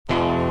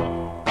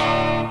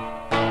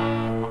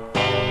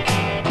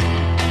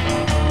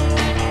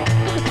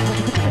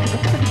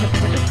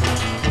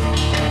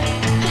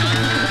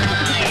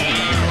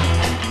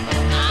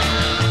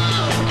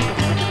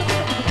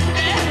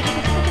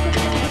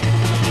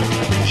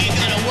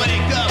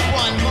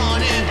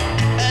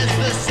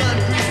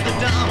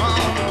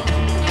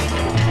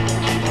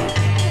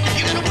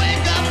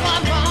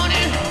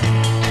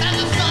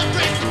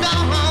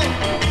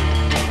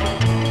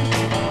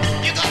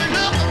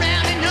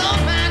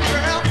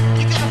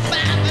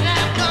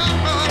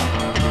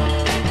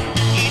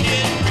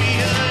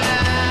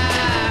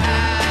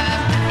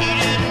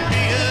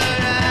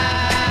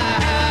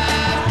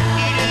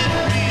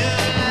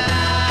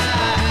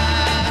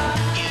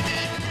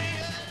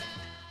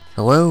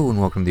Hello and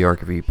welcome to the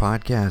Arc of E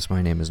podcast.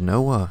 My name is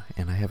Noah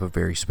and I have a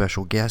very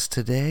special guest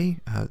today.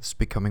 It's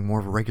becoming more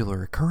of a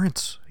regular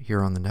occurrence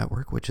here on the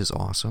network, which is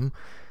awesome.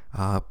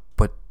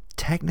 But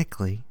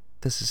technically,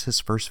 this is his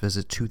first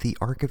visit to the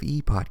Arc of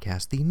E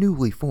podcast, the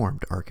newly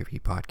formed Arc of E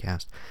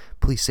podcast.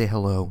 Please say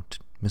hello to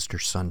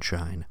Mr.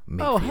 Sunshine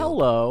Mayfield. Oh,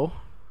 hello.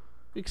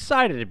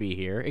 Excited to be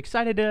here.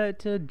 Excited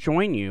to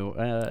join you,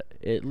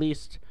 at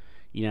least,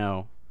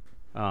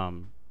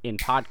 in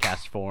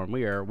podcast form.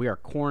 We are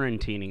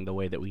quarantining the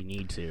way that we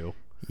need to.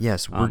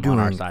 Yes, we're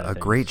doing a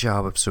great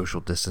job of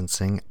social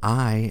distancing.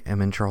 I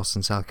am in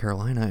Charleston, South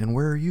Carolina, and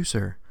where are you,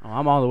 sir? Oh,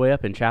 I'm all the way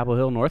up in Chapel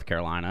Hill, North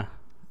Carolina.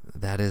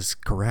 That is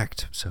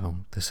correct. So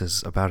this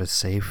is about as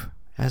safe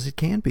as it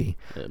can be.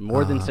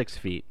 More than 6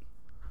 feet.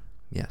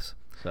 Yes.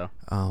 So.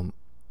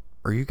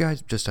 Are you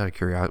guys, just out of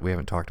curiosity, we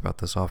haven't talked about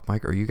this off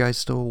mic, are you guys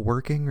still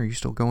working? Are you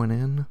still going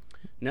in?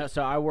 No,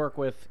 so I work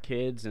with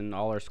kids and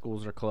all our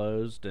schools are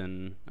closed,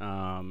 and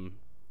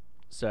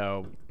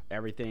so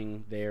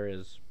everything there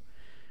is,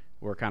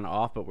 we're kind of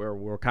off, but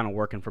we're kind of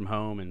working from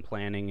home and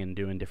planning and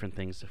doing different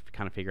things to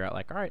kind of figure out,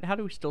 like, all right, how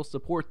do we still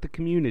support the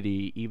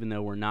community even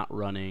though we're not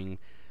running,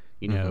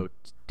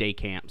 day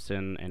camps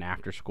and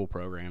after school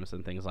programs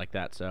and things like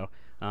that. So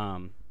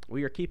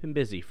we are keeping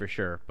busy for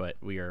sure, but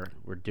we're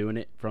doing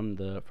it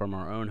from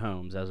our own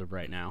homes as of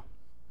right now.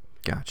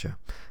 Gotcha.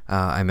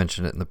 I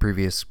mentioned it in the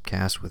previous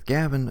cast with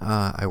Gavin.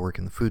 I work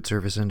in the food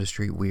service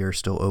industry. We are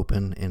still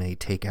open in a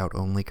takeout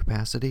only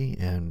capacity,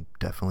 and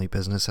definitely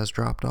business has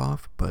dropped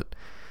off, but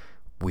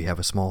we have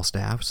a small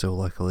staff, so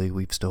luckily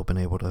we've still been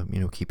able to,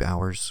 keep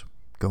hours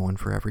going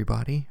for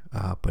everybody.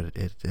 But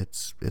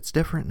it's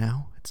different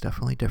now. It's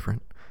definitely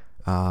different.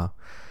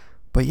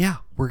 But yeah,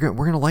 we're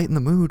gonna lighten the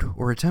mood,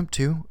 or attempt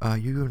to.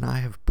 You and I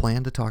have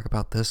planned to talk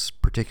about this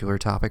particular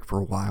topic for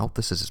a while.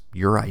 This is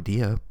your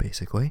idea,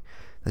 basically,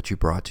 that you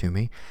brought to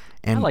me,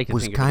 and I like to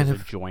was think kind it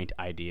was of a joint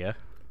idea.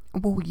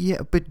 Well, yeah,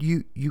 but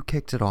you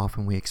kicked it off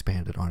and we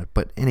expanded on it.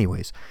 But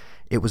anyways,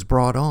 it was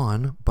brought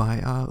on by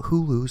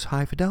Hulu's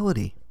High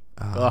Fidelity.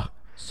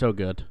 So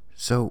good.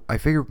 So I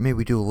figured maybe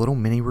we do a little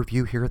mini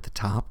review here at the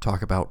top,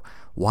 talk about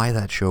why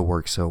that show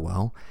works so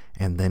well,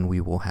 and then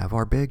we will have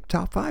our big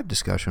top 5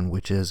 discussion,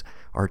 which is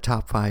our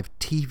top 5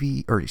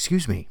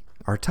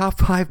 our top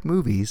 5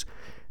 movies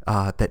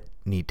that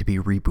need to be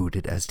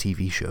rebooted as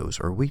TV shows,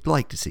 or we'd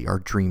like to see, our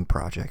dream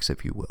projects,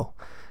 if you will.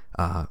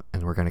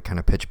 And we're going to kind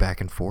of pitch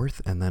back and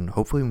forth, and then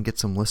hopefully we can get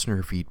some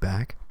listener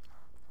feedback.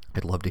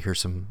 I'd love to hear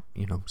some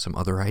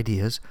other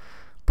ideas.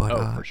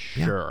 But for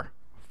sure.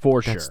 Yeah,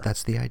 for sure.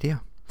 That's the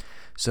idea.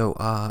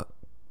 So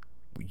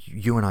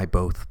you and I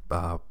both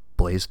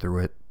blazed through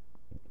it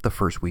the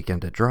first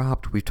weekend it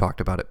dropped. We've talked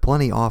about it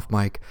plenty off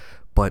mic,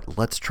 but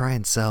let's try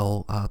and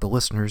sell the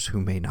listeners who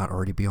may not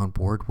already be on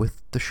board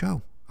with the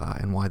show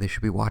and why they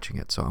should be watching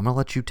it. So I'm going to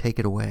let you take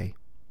it away.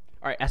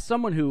 All right, as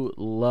someone who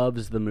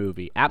loves the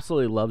movie,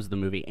 absolutely loves the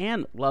movie,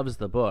 and loves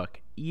the book,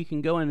 you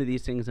can go into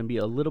these things and be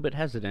a little bit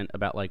hesitant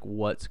about, like,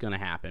 what's going to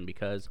happen,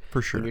 because for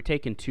sure, when you're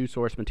taking two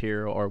source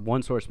material or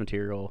one source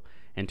material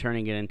and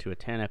turning it into a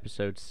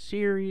 10-episode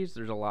series,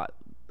 there's a lot,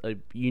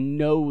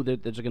 that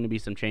there's going to be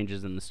some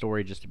changes in the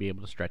story just to be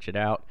able to stretch it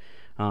out.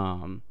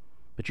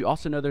 But you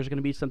also know there's going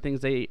to be some things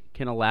they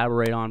can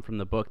elaborate on from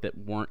the book that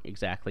weren't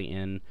exactly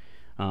in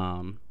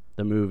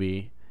the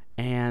movie.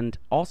 And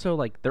also,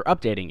 like, they're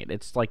updating it.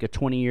 It's like a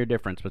 20-year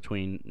difference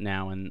between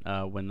now and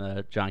when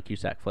the John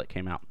Cusack flick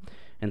came out.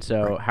 And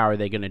so right. How are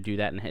they going to do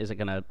that? And is it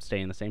going to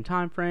stay in the same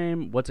time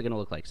frame? What's it going to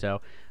look like?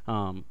 So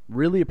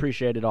really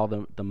appreciated all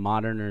the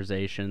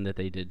modernization that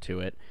they did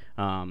to it.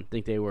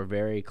 Think they were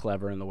very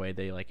clever in the way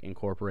they, like,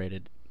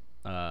 incorporated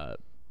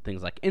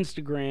things like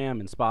Instagram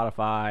and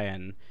Spotify,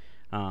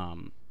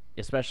 and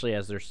especially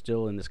as they're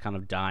still in this kind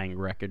of dying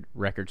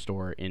record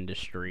store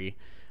industry.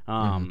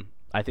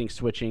 I think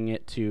switching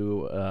it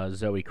to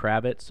Zoe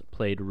Kravitz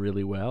played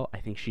really well. I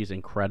think she's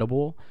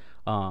incredible.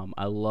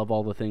 I love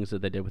all the things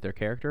that they did with their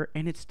character,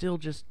 and it's still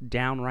just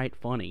downright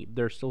funny.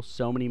 There's still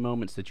so many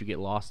moments that you get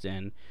lost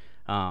in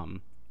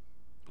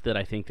that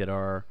I think that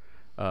are,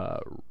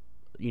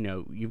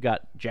 you've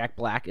got Jack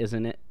Black,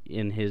 isn't it,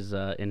 in his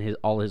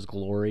all his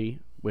glory,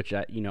 which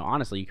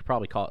honestly you could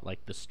probably call it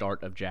like the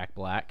start of Jack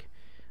Black.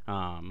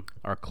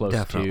 Are close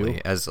definitely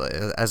to.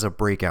 As a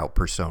breakout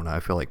persona. I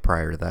feel like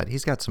prior to that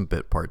he's got some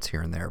bit parts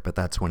here and there, but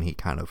that's when he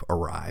kind of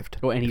arrived.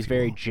 Well, and he's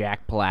very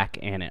Jack Black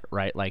in it,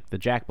 right? Like the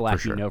Jack Black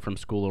sure. From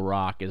School of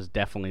Rock is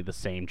definitely the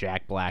same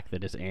Jack Black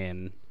that is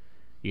in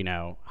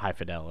High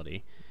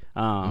Fidelity.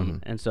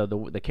 And so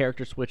the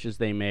character switches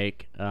they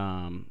make,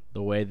 the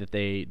way that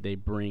they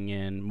bring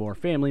in more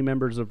family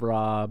members of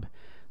Rob,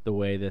 the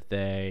way that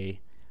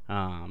they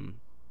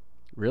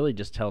really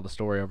just tell the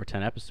story over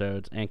 10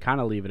 episodes and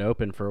kind of leave it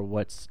open for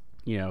what's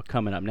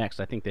coming up next.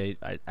 I think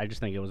I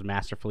just think it was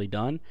masterfully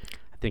done.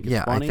 I think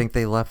it's funny. I think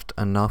they left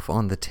enough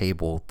on the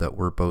table that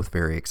we're both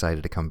very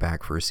excited to come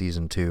back for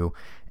season 2,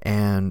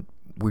 and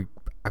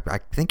I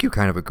think you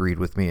kind of agreed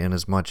with me in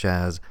as much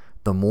as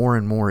the more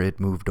and more it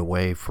moved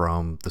away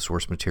from the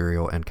source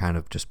material and kind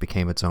of just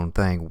became its own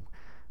thing,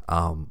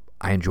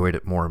 I enjoyed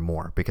it more and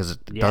more because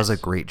it does a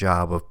Yes. great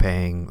job of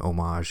paying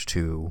homage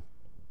to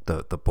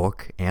the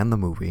book and the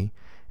movie,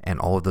 and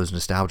all of those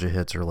nostalgia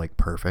hits are like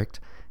perfect,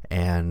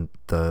 and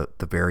the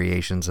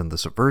variations and the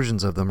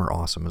subversions of them are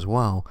awesome as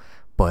well.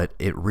 But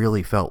it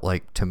really felt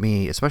like, to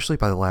me, especially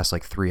by the last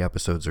like 3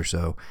 episodes or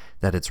so,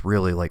 that it's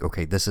really like,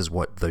 okay, this is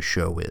what the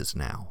show is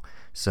now.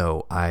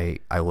 So I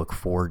look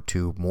forward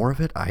to more of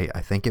it. I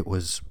think it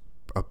was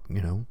a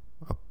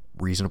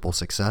reasonable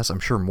success. I'm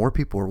sure more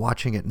people are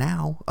watching it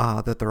now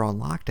that they're on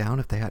lockdown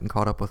if they hadn't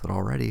caught up with it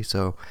already.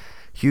 So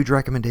huge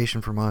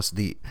recommendation from us.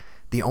 The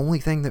only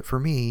thing that for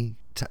me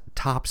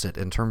tops it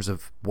in terms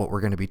of what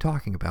we're going to be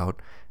talking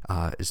about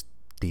is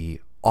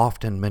the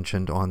often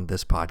mentioned on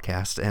this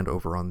podcast and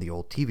over on the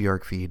old TV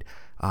Arc feed,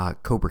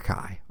 Cobra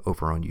Kai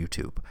over on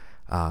YouTube.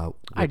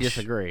 I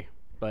disagree.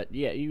 But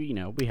yeah,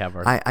 we have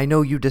our. I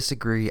know you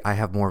disagree. I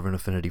have more of an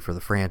affinity for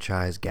the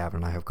franchise. Gavin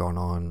and I have gone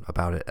on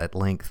about it at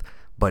length.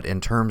 But in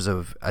terms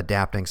of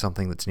adapting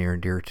something that's near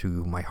and dear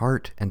to my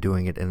heart and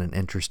doing it in an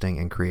interesting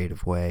and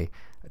creative way,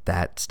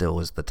 that still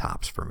is the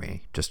tops for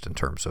me, just in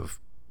terms of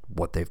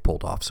what they've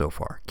pulled off so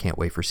far. Can't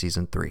wait for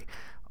season 3.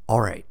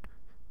 All right.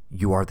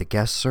 You are the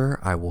guest, sir.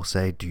 I will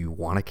say, do you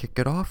want to kick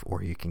it off,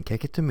 or you can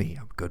kick it to me?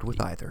 I'm good with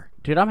either.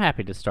 Dude, I'm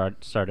happy to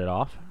start it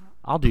off.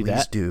 I'll do that.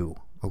 Please do.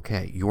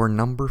 Okay, your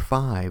number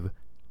 5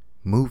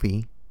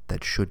 movie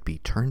that should be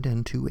turned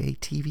into a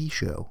TV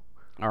show.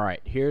 All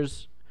right,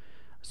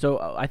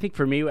 so I think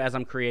for me, as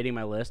I'm creating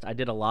my list, I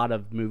did a lot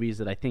of movies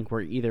that I think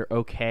were either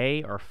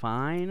okay or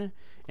fine,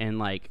 and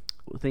like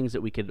things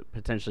that we could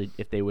potentially,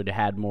 if they would have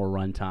had more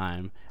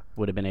runtime,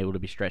 would have been able to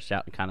be stretched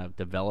out and kind of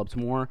developed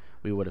more,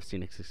 we would have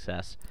seen a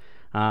success.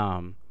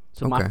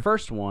 My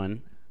first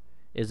one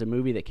is a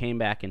movie that came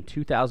back in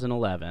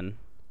 2011.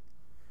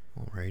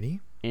 Alrighty.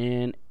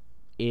 And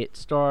it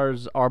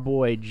stars our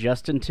boy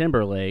Justin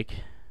Timberlake.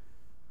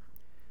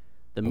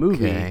 The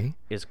movie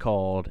is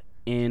called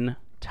In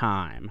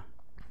Time.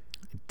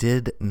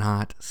 Did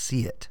not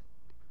see it.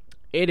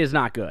 It is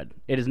not good.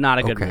 It is not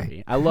a good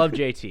movie. I love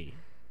JT.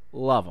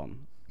 Love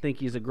him. Think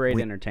he's a great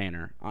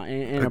entertainer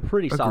and a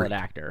pretty solid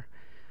actor.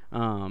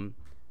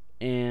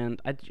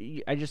 And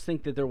I just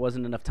think that there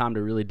wasn't enough time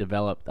to really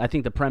develop. I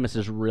think the premise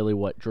is really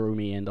what drew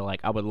me into, like,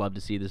 I would love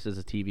to see this as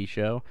a TV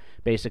show.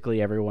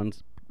 Basically,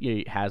 everyone's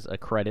has a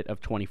credit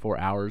of 24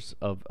 hours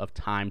of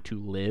time to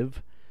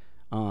live.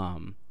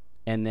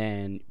 And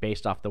then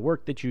based off the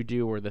work that you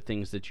do or the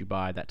things that you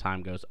buy, that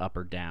time goes up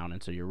or down.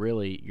 And so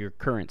your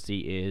currency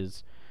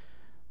is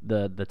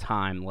the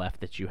time left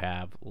that you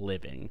have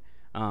living.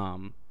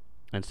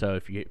 And so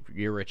if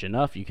you're rich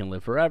enough, you can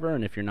live forever,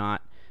 and if you're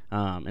not,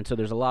 and so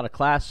there's a lot of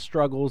class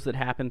struggles that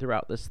happen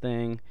throughout this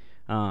thing,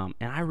 and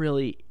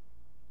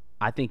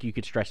I think you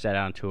could stretch that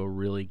out into a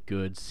really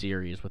good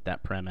series with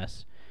that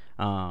premise.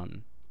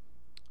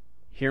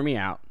 Hear me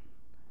out.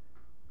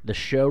 The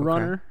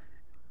showrunner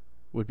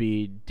would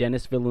be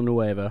Denis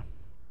Villeneuve.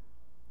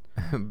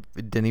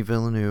 Denis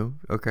Villeneuve,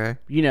 okay.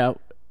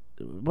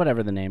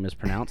 Whatever the name is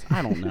pronounced,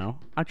 I don't know.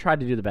 I tried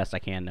to do the best I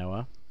can,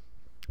 Noah.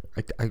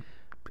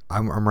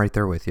 I'm right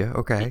there with you.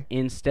 Okay.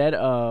 Instead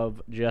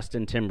of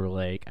Justin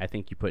Timberlake, I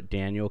think you put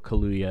Daniel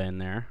Kaluuya in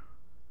there.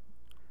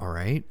 All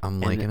right.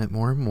 I'm liking it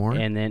more and more.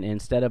 And then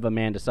instead of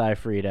Amanda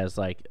Seyfried as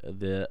like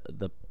the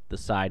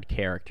side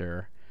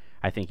character,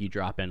 I think you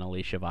drop in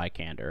Alicia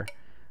Vikander.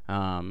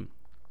 I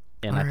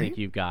think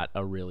you've got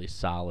a really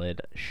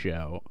solid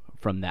show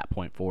from that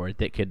point forward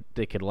that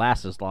could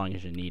last as long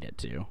as you need it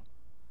to.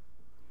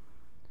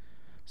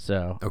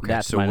 So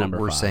that's my number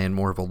 5. We're saying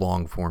more of a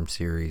long form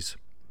series,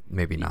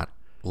 maybe not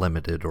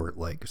limited or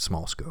like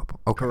small scope.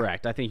 Okay.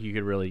 Correct. I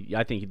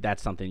think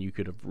that's something you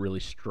could have really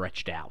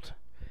stretched out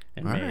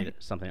and made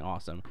something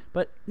awesome.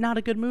 But not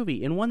a good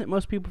movie, and one that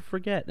most people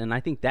forget. And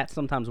I think that's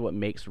sometimes what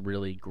makes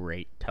really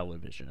great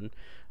television.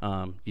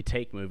 You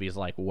take movies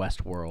like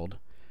Westworld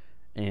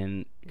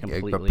and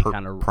completely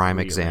kind of prime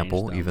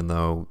example, them. Even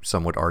though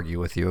some would argue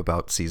with you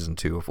about season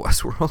 2 of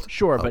Westworld.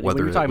 Sure, but when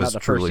you're talking about the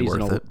first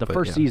season, the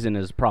first season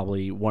is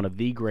probably one of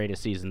the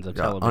greatest seasons of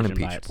television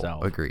by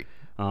itself. Agreed.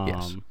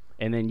 Yes.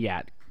 And then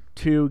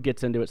 2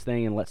 gets into its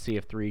thing, and let's see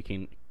if 3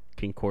 can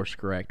course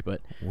correct. But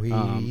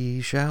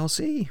we shall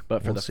see.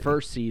 But for the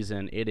first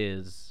season, it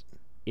is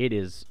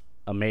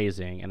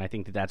amazing, and I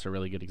think that's a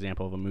really good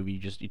example of a movie.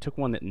 You took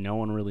one that no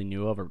one really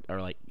knew of,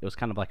 or like it was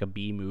kind of like a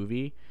B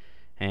movie,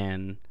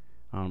 and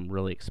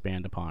really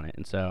expand upon it.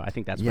 And so I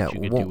think that's what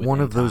you could do with one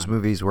of those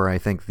movies where I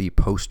think the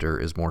poster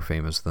is more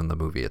famous than the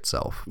movie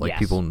itself. Like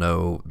people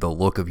know the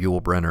look of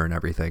Yul Brynner and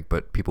everything,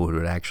 but people who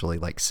had actually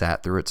like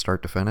sat through it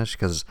start to finish,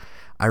 because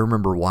I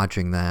remember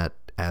watching that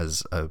I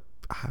was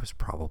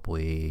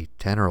probably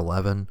 10 or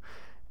 11,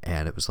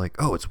 and it was like,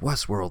 oh, it's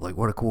Westworld, like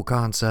what a cool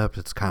concept,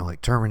 it's kind of like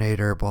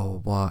Terminator, blah blah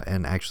blah,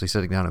 and actually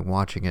sitting down and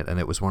watching it, and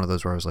it was one of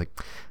those where I was like,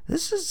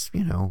 this is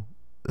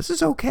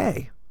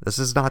okay. This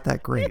is not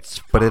that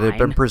great. But it had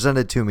been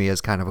presented to me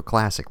as kind of a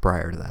classic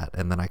prior to that.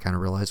 And then I kind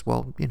of realized,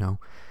 well,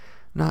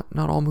 not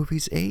all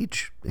movies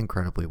age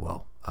incredibly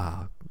well.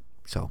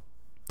 So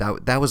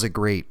that was a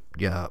great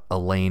a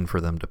lane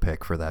for them to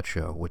pick for that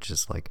show, which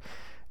is like,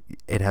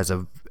 it has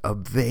a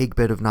vague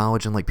bit of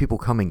knowledge, and like people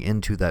coming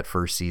into that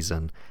first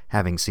season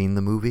having seen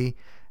the movie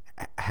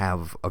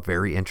have a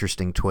very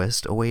interesting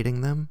twist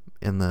awaiting them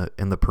in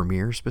the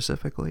premiere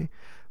specifically,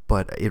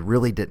 but it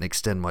really didn't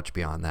extend much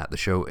beyond that. The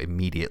show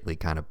immediately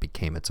kind of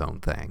became its own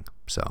thing.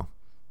 So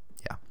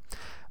yeah,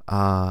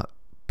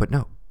 but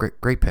no,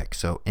 great pick.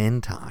 So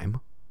In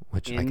Time,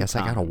 which I guess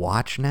I gotta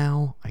watch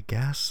now, I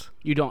guess.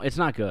 You don't. It's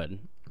not good.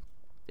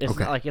 It's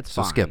Okay, not like it's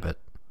so fine. skip it.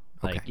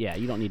 Like, Okay. yeah,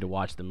 you don't need to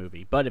watch the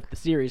movie. But if the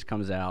series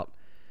comes out,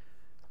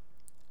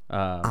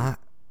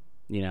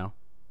 you know,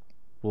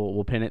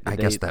 we'll pin it. I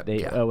guess that, they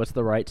yeah. owe us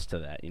the rights to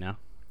that. You know.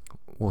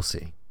 We'll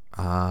see.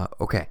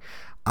 Okay.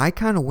 I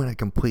kind of went a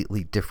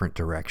completely different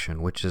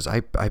direction, which is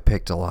I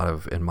picked a lot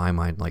of, in my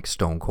mind, like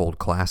stone cold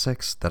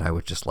classics that I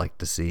would just like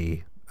to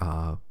see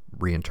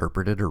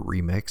reinterpreted or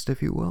remixed,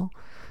 if you will.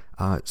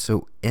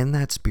 So in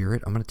that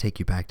spirit, I'm going to take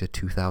you back to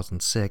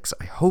 2006.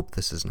 I hope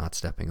this is not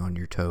stepping on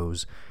your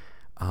toes,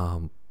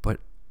 but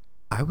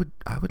I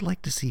would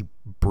like to see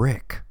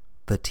Brick,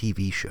 the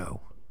TV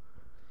show.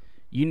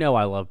 You know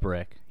I love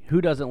Brick.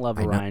 Who doesn't love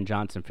a Rian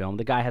Johnson film?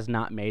 The guy has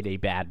not made a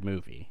bad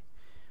movie.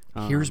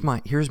 Here's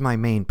my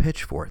main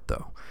pitch for it,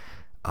 though.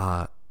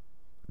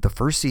 The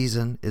first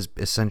season is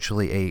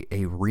essentially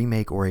a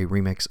remake or a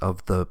remix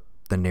of the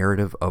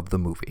narrative of the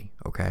movie.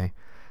 Okay,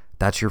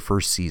 that's your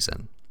first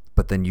season.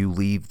 But then you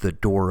leave the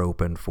door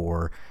open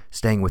for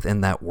staying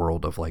within that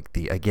world of like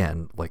the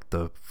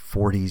 40s,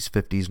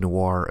 50s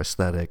noir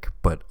aesthetic,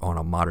 but on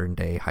a modern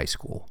day high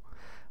school.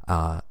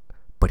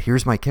 But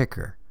here's my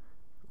kicker.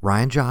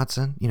 Rian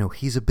Johnson,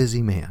 he's a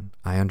busy man.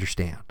 I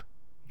understand.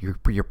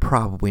 You're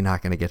probably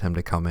not going to get him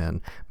to come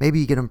in. Maybe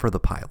you get him for the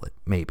pilot,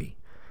 maybe.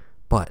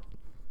 But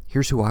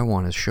here's who I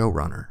want as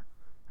showrunner.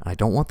 And I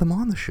don't want them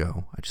on the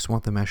show. I just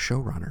want them as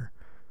showrunner.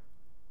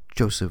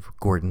 Joseph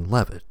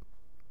Gordon-Levitt.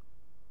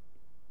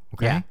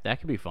 Okay? Yeah, that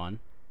could be fun.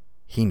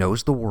 He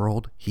knows the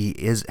world. He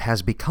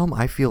has become,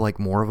 I feel like,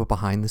 more of a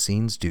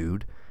behind-the-scenes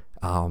dude.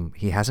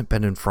 He hasn't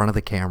been in front of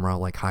the camera,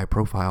 like high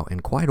profile, in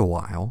quite a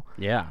while.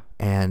 Yeah.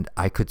 And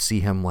I could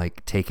see him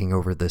like taking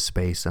over this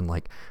space and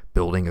like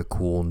building a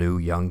cool new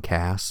young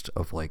cast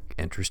of like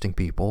interesting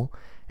people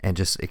and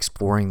just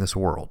exploring this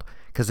world.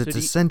 Because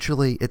it's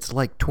it's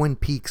like Twin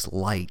Peaks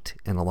light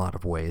in a lot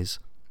of ways,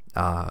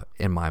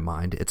 in my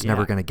mind. It's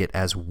never going to get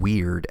as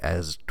weird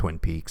as Twin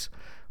Peaks,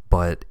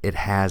 but it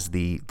has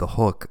the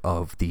hook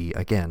of the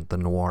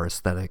noir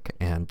aesthetic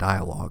and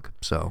dialogue.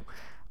 So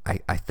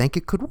I think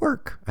it could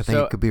work. I think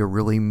it could be a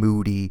really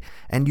moody,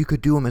 and you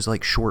could do them as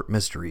like short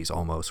mysteries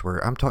almost, where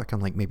I'm talking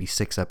like maybe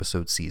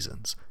 6-episode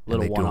seasons,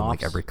 and they do them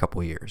like every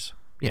couple of years.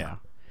 Yeah.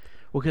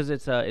 Well, because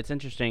it's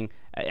interesting.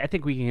 I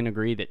think we can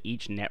agree that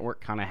each network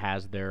kind of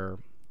has their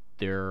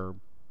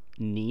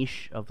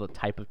niche of the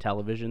type of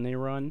television they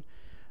run.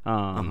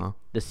 The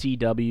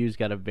CW's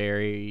got a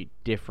very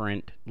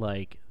different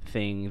like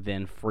thing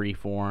than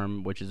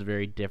Freeform, which is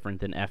very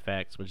different than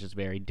FX, which is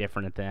very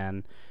different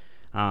than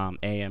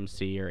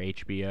AMC or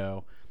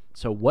HBO.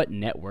 So what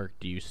network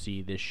do you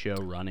see this show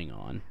running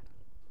on?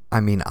 I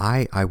mean,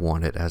 I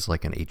want it as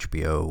like an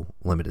HBO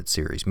limited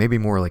series, maybe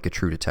more like a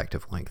True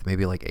Detective length,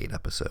 maybe like 8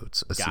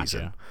 episodes a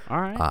season.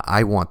 All right.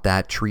 I want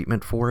that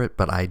treatment for it,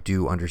 but I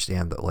do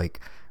understand that like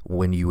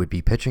when you would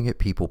be pitching it,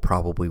 people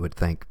probably would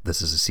think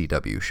this is a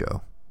CW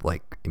show,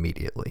 like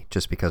immediately,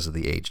 just because of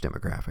the age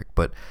demographic.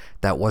 But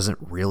that wasn't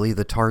really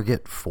the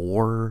target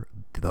for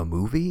the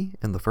movie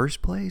in the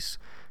first place.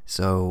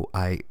 So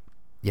I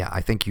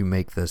think you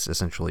make this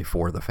essentially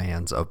for the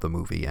fans of the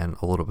movie and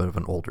a little bit of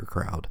an older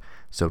crowd.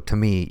 So to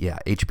me,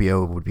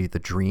 HBO would be the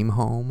dream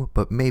home,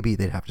 but maybe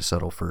they'd have to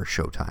settle for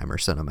Showtime or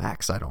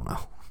Cinemax. I don't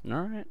know.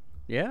 All right.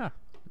 Yeah.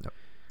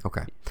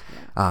 Okay.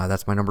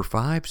 That's my number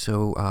 5.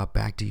 So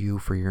back to you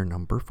for your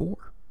number 4.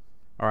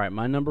 All right.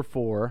 My number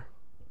 4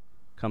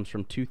 comes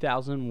from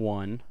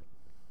 2001.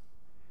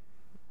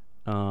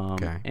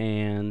 Okay.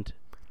 And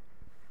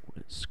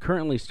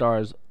currently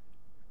stars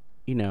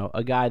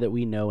a guy that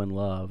we know and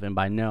love, and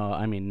by know,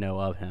 I mean know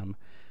of him,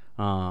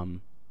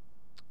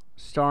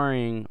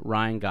 starring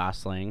Ryan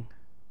Gosling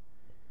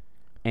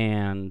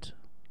and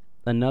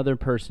another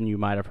person you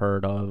might have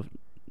heard of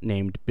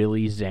named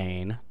Billy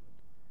Zane.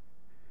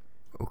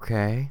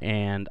 Okay.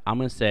 And I'm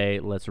going to say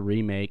let's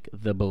remake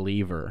The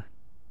Believer.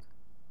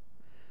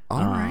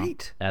 All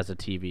right. As a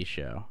TV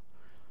show.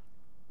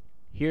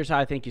 Here's how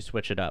I think you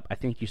switch it up. I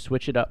think you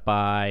switch it up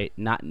by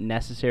not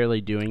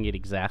necessarily doing it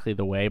exactly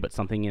the way, but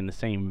something in the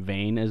same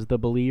vein as The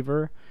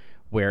Believer,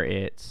 where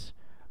it's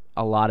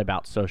a lot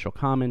about social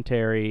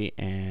commentary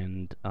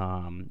and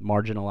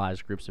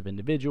marginalized groups of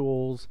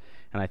individuals,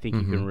 and I think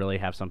you can really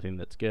have something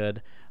that's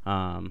good.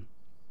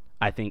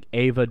 I think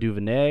Ava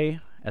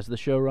DuVernay as the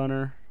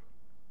showrunner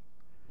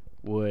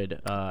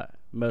would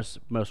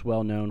most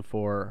well known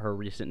for her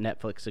recent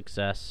Netflix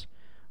success,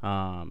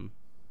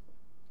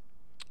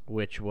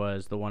 which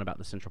was the one about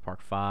the Central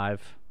Park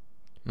Five.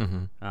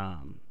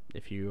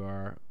 If you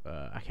are,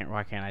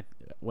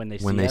 when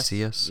they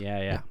see us.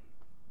 Yeah.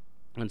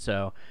 And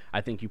so I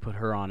think you put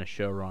her on as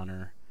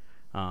showrunner.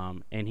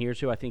 And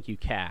here's who I think you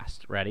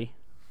cast. Ready?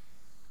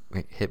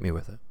 Hit me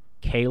with it.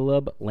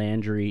 Caleb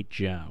Landry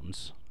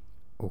Jones.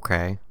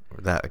 Okay.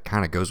 That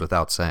kind of goes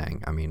without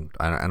saying. I mean,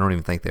 I don't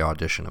even think they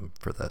audition him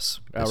for this.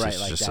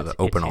 It's just an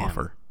open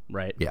offer.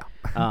 Right. Yeah.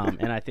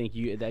 And I think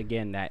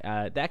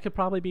that could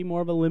probably be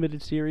more of a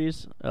limited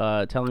series,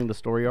 telling the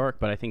story arc.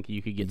 But I think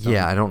you could get.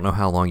 Yeah, I don't know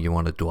how long you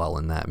want to dwell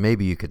in that.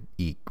 Maybe you could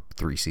eke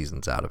 3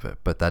 seasons out of it,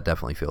 but that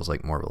definitely feels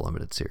like more of a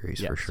limited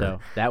series for sure. So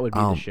that would be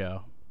the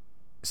show.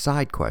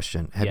 Side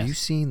question: have you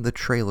seen the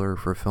trailer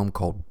for a film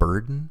called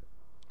Burden?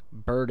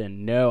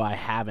 Burden? No, I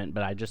haven't,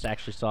 but I just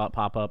actually saw it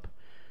pop up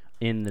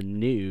in the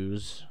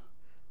news,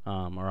 or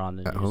on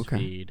the news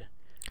feed.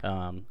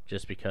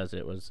 Just because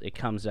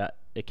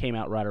it came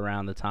out right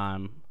around the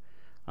time.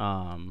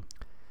 Oh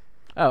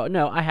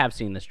no, I have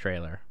seen this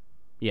trailer.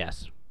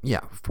 Yes.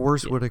 Yeah,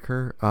 Forrest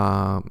Whitaker.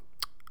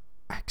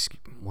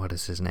 What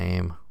is his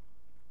name?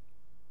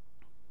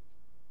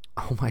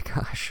 Oh my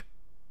gosh,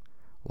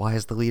 why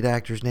is the lead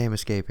actor's name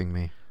escaping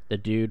me? The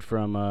dude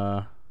from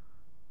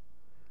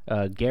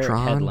Garrett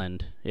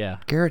Hedlund. Yeah.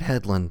 Garrett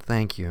Hedlund.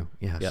 Thank you.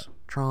 Yes. Yep.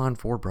 Tron,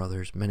 Four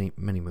Brothers, many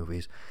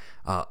movies.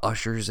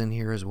 Usher's in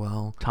here as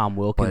well. Tom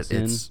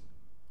Wilkinson.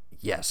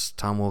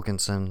 Tom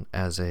Wilkinson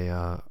as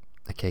a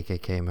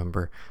KKK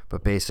member.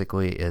 But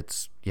basically,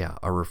 it's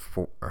a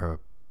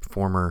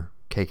former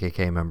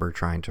KKK member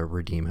trying to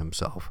redeem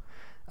himself.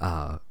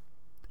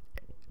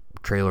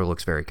 Trailer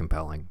looks very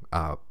compelling.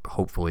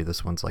 Hopefully,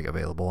 this one's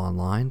available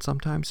online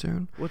sometime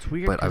soon. What's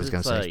weird? But I was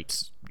gonna say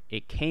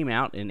it came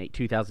out in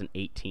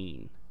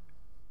 2018.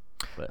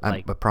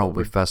 But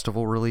probably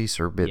festival release,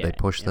 or they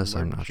pushed this.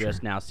 I'm not sure.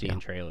 Just now seeing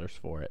trailers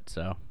for it,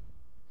 so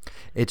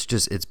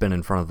it's been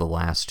in front of the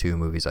last 2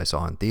 movies I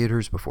saw in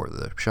theaters before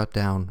the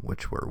shutdown,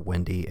 which were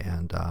Wendy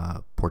and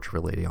Portrait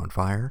of a Lady on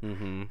Fire.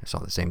 Mm-hmm. I saw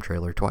the same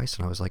trailer twice,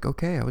 and I was like,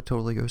 okay, I would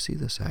totally go see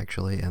this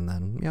actually. And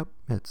then,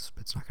 it's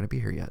not going to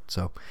be here yet.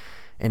 So,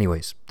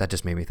 anyways, that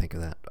just made me think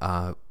of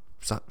that.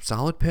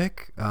 Solid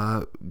pick,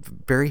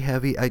 very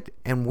heavy.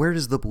 And where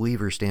does The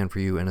Believer stand for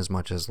you? In as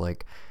much as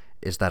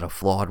is that a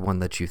flawed one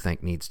that you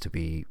think needs to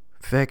be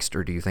fixed,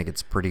 or do you think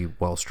it's pretty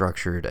well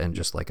structured and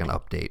just an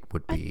update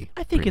would be?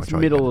 I think it's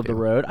middle of the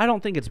road. I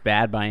don't think it's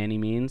bad by any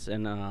means,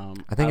 and I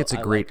think it's a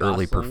great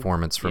early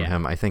performance from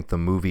him. I think the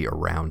movie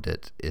around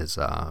it is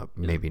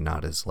maybe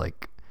not as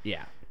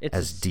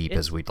as deep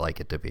as we'd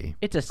like it to be.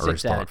 It's a 6 or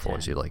as out of thoughtful 10.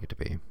 as you'd like it to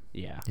be.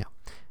 Yeah.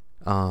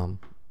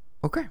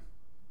 Okay.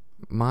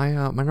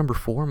 My number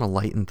 4. I'm gonna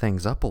lighten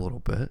things up a little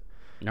bit.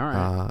 All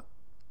right.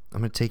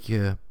 I'm gonna take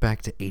you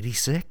back to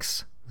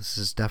 '86. This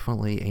is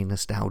definitely a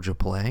nostalgia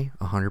play,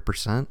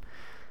 100%.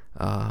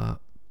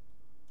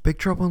 Big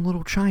Trouble in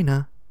Little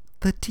China,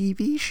 the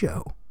TV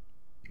show.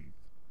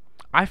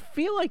 I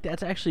feel like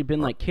that's actually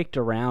been kicked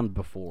around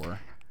before.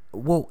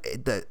 Well,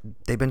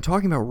 they've been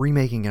talking about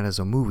remaking it as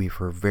a movie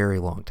for a very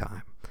long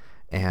time.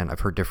 And I've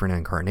heard different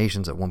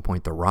incarnations. At one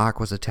point, The Rock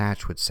was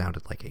attached, which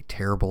sounded like a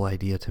terrible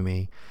idea to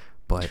me.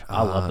 But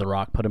I love The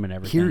Rock. Put him in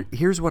everything.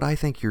 Here's what I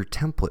think your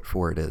template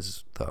for it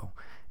is, though.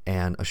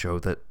 And a show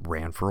that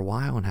ran for a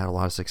while and had a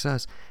lot of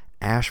success,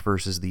 Ash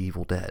versus the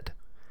Evil Dead.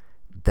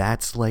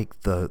 That's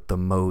the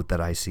mode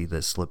that I see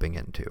this slipping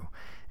into.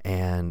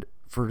 And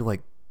for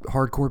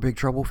hardcore Big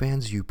Trouble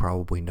fans, you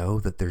probably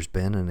know that there's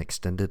been an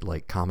extended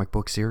comic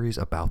book series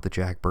about the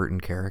Jack Burton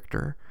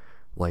character,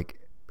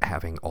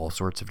 having all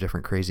sorts of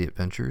different crazy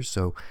adventures.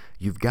 So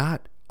you've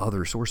got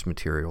other source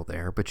material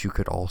there, but you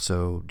could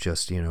also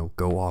just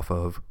go off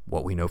of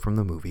what we know from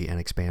the movie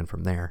and expand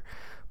from there.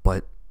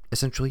 But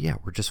essentially,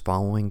 we're just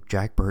following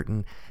Jack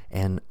Burton,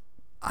 and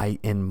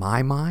in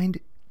my mind,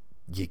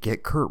 you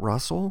get Kurt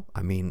Russell.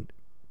 I mean,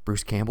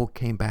 Bruce Campbell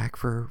came back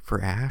for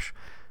Ash,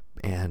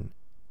 and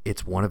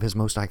it's one of his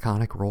most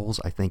iconic roles.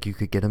 I think you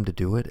could get him to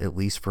do it, at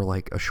least for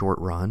a short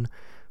run,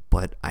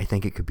 but I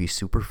think it could be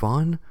super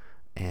fun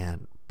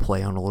and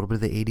play on a little bit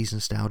of the 80s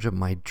nostalgia.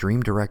 My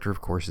dream director,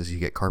 of course, is you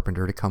get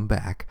Carpenter to come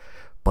back,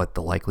 but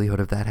the likelihood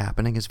of that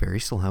happening is very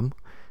slim,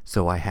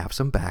 so I have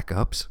some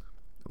backups.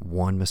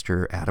 One,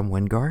 Mr. Adam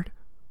Wingard.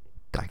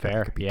 I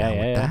could be down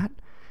with that.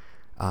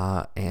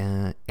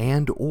 And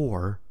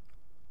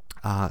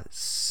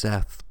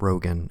Seth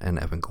Rogen and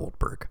Evan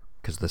Goldberg,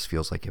 because this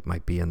feels like it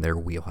might be in their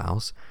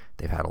wheelhouse.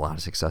 They've had a lot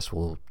of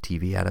successful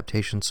TV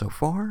adaptations so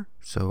far,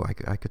 so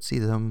I could see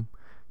them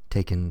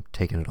taking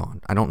it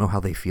on. I don't know how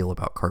they feel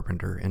about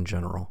Carpenter in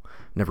general.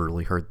 Never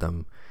really heard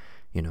them,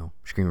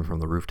 screaming from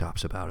the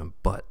rooftops about him,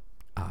 but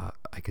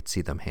I could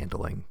see them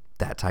handling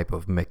that type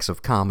of mix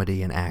of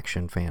comedy and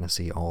action,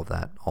 fantasy, all of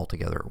that all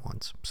together at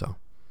once. So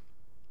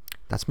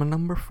that's my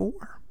number 4.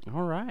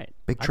 All right.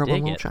 Big Trouble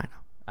in Little China.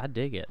 I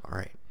dig it. All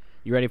right.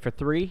 You ready for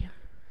 3?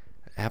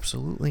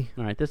 Absolutely.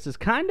 All right. This is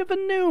kind of a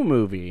new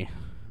movie.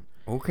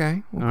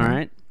 Okay. All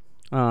right.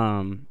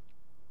 I'm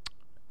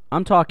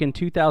talking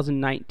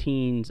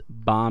 2019's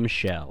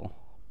Bombshell.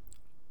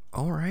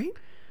 All right.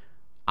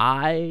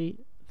 I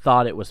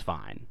thought it was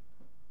fine.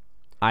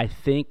 I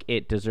think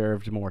it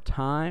deserved more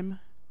time.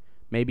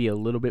 Maybe a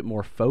little bit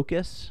more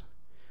focus,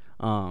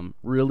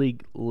 really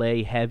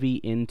lay heavy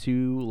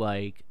into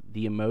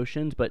the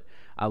emotions, but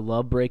I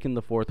love breaking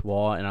the fourth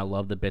wall, and I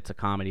love the bits of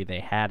comedy they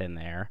had in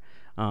there.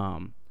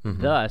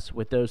 Thus,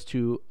 with those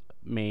two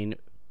main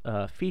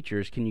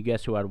features, can you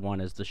guess who I'd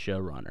want as the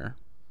showrunner?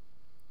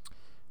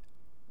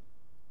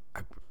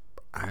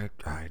 I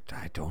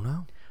don't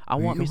know. I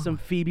want me some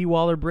Phoebe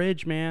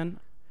Waller-Bridge, man.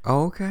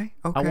 Oh, okay.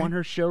 I want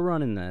her show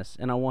running this,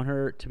 and I want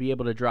her to be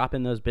able to drop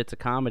in those bits of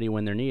comedy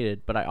when they're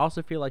needed. But I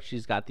also feel like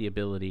she's got the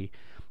ability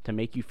to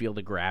make you feel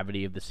the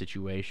gravity of the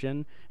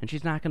situation, and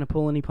she's not going to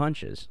pull any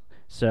punches.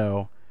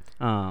 So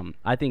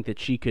I think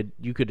that you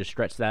could just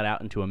stretch that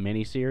out into a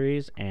mini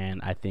series,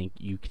 and I think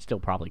you still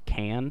probably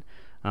can.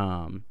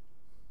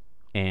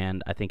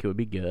 And I think it would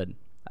be good.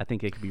 I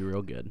think it could be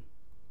real good.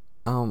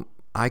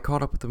 I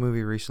caught up with the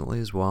movie recently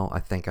as well.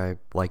 I think I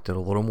liked it a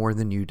little more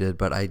than you did,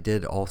 but I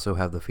did also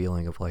have the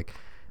feeling of like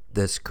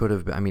this could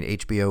have been, I mean,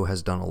 HBO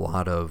has done a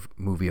lot of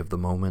movie of the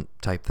moment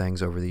type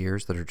things over the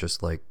years that are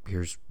just like,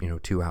 here's,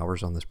 2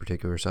 hours on this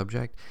particular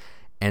subject.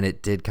 And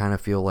it did kind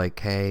of feel like,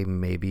 hey,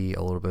 maybe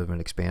a little bit of an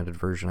expanded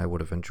version I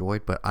would have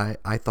enjoyed, but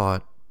I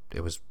thought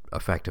it was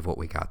effective what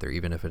we got there,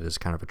 even if it is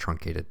kind of a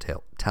truncated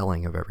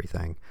telling of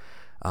everything.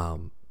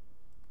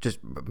 Just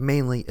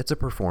mainly, it's a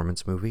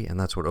performance movie, and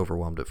that's what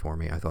overwhelmed it for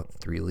me. I thought the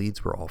three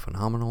leads were all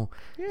phenomenal,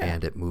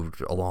 and it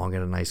moved along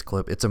at a nice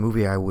clip. It's a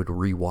movie I would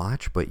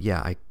rewatch, but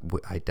yeah, I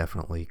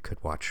definitely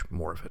could watch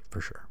more of it for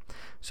sure.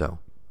 So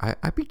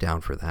I'd be down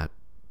for that.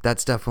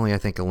 That's definitely, I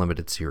think, a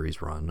limited series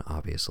run,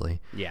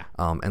 obviously. Yeah.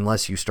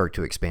 Unless you start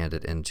to expand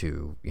it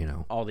into,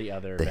 all the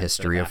other the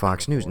history of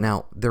Fox News.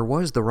 Now, there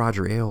was the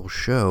Roger Ailes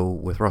show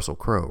with Russell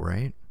Crowe,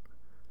 right?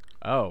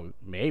 Oh,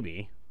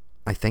 maybe.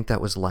 I think that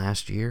was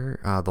last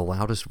year. The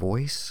Loudest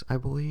Voice, I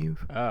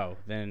believe. Oh,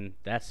 then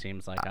that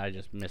seems like I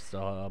just missed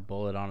a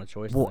bullet on a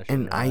choice. Well,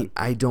 and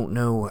I don't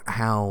know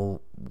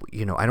how,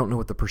 I don't know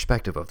what the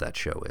perspective of that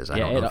show is. I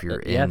don't know if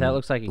you're that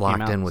looks like it locked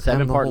came out in with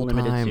him the whole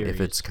time, series.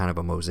 if it's kind of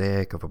a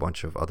mosaic of a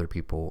bunch of other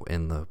people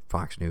in the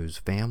Fox News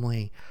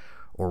family,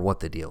 or what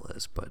the deal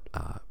is. But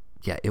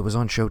yeah, it was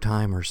on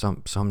Showtime or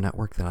some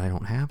network that I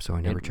don't have, so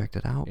I never checked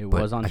it out. It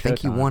was on Showtime. I think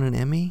he won an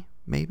Emmy,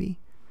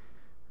 maybe,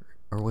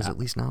 or was at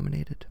least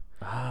nominated.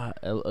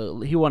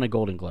 He won a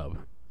Golden Globe.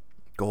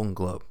 Golden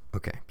Globe.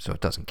 Okay, so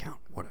it doesn't count.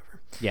 Whatever.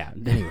 Yeah.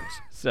 Anyways,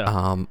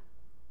 so.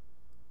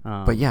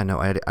 But yeah, no,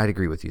 I'd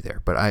agree with you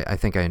there. But I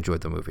think I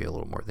enjoyed the movie a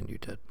little more than you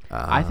did.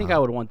 I think I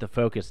would want the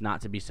focus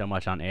not to be so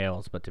much on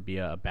Ailes, but to be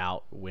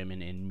about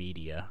women in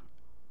media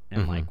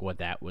and like what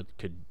that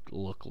could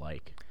look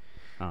like.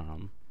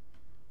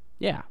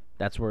 Yeah,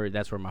 that's where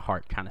my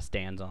heart kind of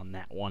stands on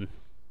that one.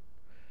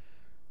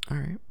 All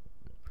right.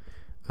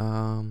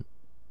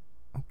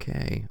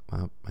 Okay,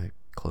 well, I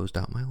closed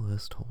out my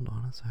list. Hold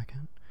on a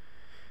second.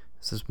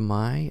 This is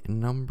my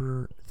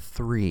number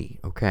 3.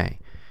 Okay.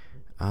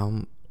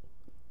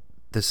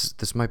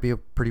 This might be a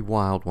pretty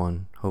wild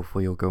one.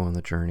 Hopefully you'll go on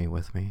the journey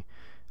with me.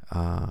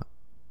 I'm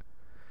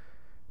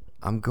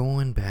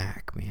going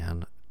back,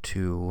 man,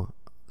 to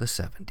the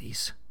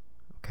 70s.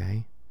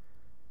 Okay?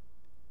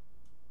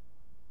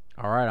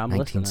 All right, I'm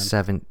listening.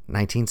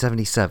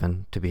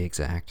 1977, to be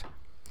exact.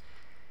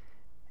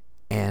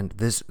 And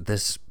this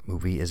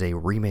movie is a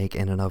remake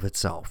in and of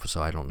itself,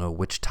 so I don't know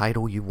which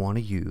title you want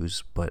to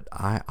use, but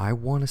I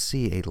want to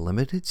see a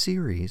limited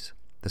series.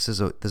 This is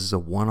a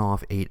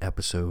one-off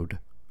 8-episode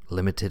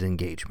limited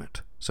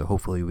engagement, so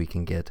hopefully we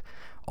can get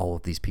all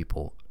of these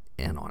people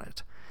in on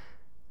it.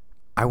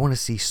 I want to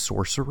see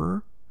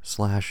Sorcerer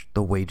 /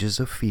 The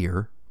Wages of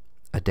Fear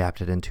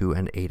adapted into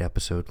an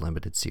 8-episode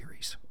limited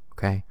series.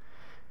 Okay,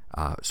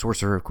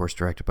 Sorcerer, of course,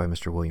 directed by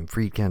Mr. William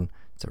Friedkin.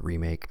 It's a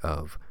remake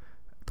of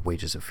The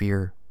Wages of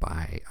Fear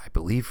by, I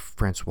believe,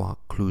 Francois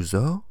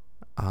Clouzot,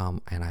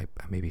 and I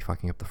may be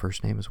fucking up the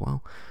first name as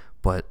well,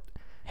 but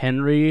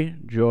Henry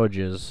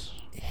Clouzot,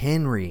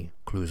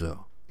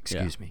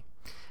 excuse me.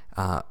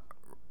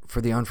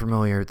 For the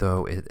unfamiliar,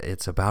 though,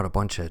 it's about a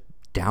bunch of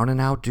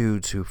down-and-out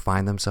dudes who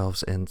find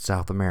themselves in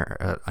South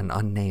America, an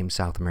unnamed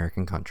South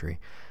American country,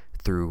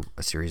 through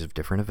a series of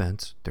different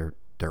events. They're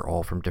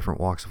all from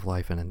different walks of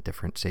life and in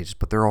different stages,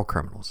 but they're all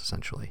criminals,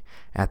 essentially.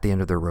 At the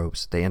end of their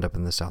ropes, they end up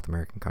in the South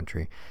American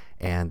country,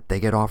 and they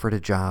get offered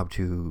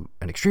an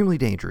extremely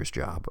dangerous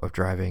job of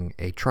driving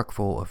a truck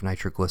full of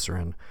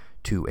nitroglycerin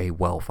to a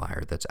well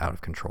fire that's out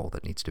of control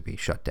that needs to be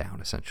shut down,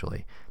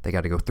 essentially. They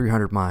got to go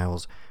 300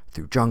 miles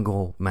through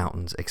jungle,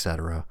 mountains,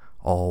 etc.,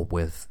 all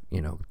with,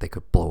 they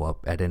could blow up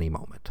at any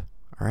moment.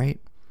 All right?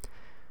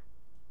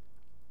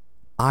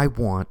 I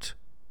want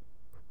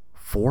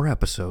 4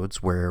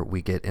 episodes where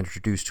we get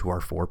introduced to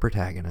our 4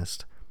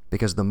 protagonists,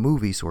 because the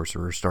movie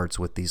Sorcerer starts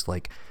with these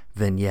like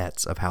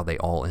vignettes of how they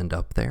all end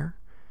up there,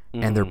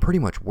 and they're pretty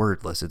much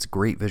wordless. It's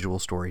great visual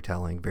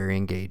storytelling, very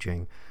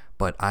engaging,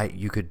 but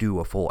you could do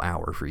a full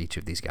hour for each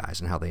of these guys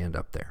and how they end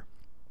up there.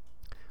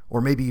 Or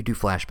maybe you do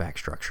flashback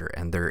structure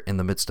and they're in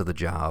the midst of the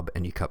job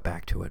and you cut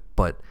back to it.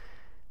 But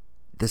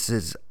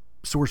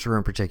Sorcerer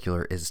in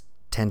particular is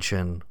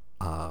tension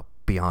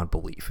beyond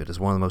belief. It is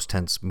one of the most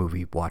tense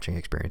movie watching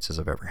experiences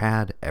I've ever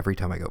had. Every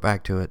time I go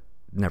back to it,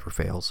 never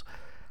fails.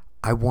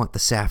 I want the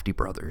Safdie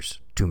brothers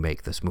to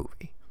make this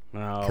movie.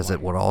 Oh, because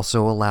it would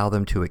also allow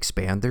them to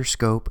expand their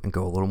scope and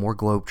go a little more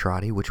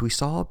globetrotty, which we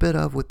saw a bit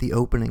of with the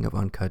opening of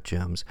Uncut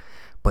Gems.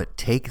 But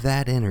take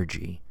that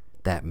energy,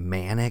 that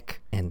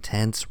manic,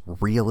 intense,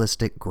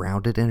 realistic,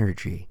 grounded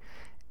energy,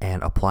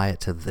 and apply it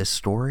to this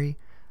story.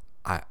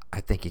 I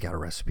think you got a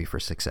recipe for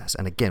success.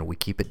 And again, we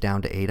keep it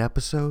down to 8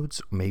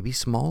 episodes, maybe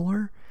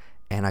smaller,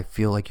 and I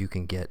feel like you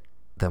can get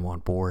them on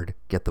board,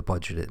 get the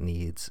budget it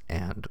needs,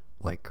 and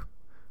like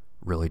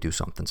really do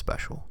something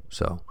special.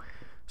 So,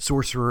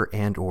 Sorcerer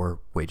and or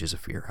Wages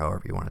of Fear,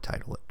 however you want to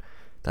title it.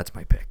 That's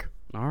my pick.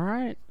 All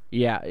right.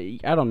 Yeah,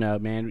 I don't know,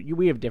 man.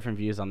 We have different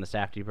views on the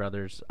Safdie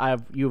brothers.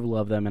 You've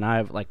loved them, and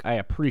I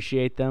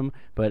appreciate them,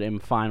 but am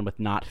fine with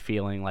not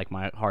feeling like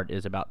my heart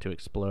is about to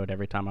explode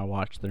every time I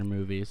watch their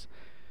movies.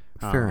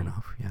 Fair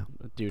enough, yeah.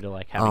 Due to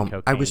like having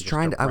cocaine. I was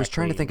trying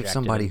to think of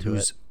somebody into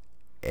who's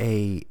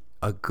a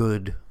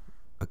good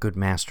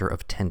master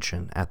of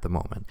tension at the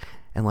moment,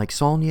 and like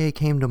Saulnier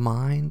came to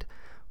mind,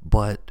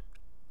 but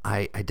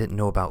I didn't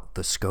know about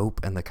the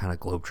scope and the kind of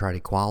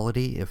globetrotty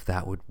quality, if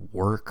that would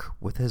work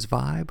with his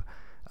vibe.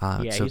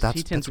 So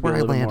that's where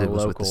I landed,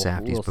 was with the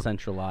Safdies. A little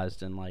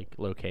centralized in like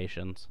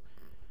locations.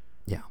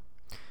 Yeah,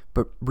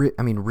 but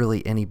I mean,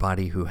 really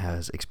anybody who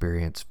has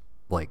experience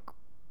like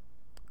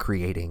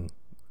creating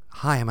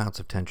high amounts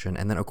of tension,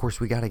 and then of course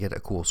we got to get a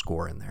cool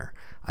score in there.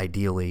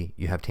 Ideally,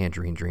 you have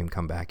Tangerine Dream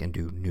come back and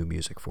do new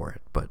music for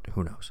it, but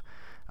who knows?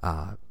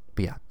 But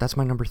yeah, that's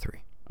my number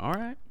 3. All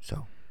right.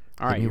 So,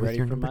 all right, you ready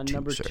for my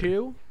number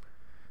 2?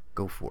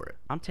 Go for it.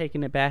 I'm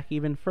taking it back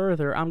even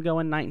further. I'm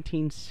going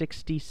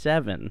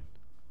 1967.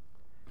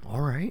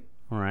 All right.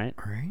 I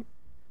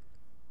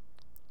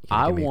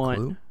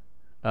want.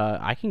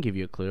 I can give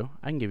you a clue.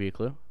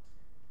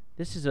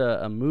 This is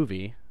a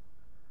movie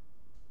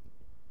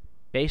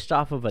based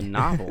off of a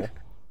novel.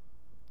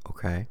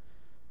 Okay.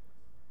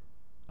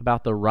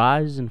 About the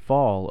rise and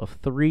fall of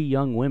 3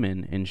 young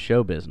women in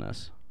show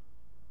business.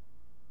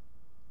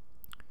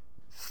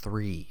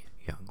 3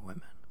 young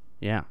women.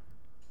 Yeah.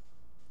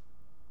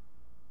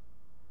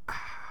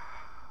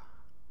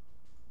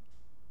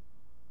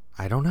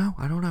 I don't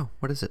know.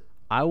 What is it?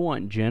 I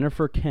want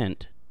Jennifer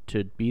Kent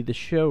to be the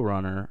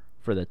showrunner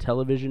for the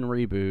television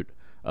reboot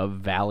of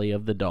Valley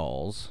of the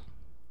Dolls.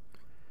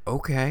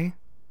 Okay.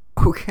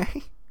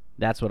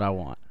 That's what I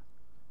want.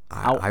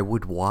 I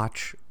would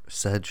watch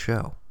said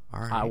show.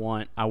 All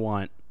right. I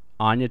want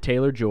Anya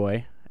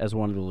Taylor-Joy as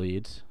one of the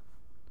leads.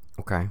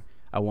 Okay.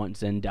 I want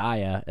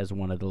Zendaya as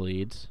one of the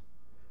leads.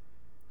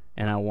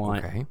 And I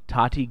want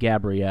Tati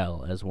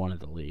Gabrielle as one of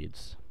the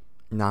leads.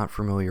 Not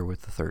familiar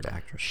with the third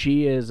actress.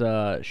 She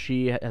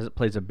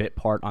plays a bit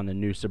part on the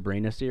new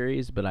Sabrina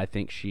series, but I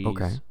think she's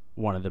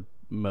one of the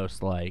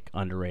most like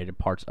underrated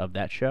parts of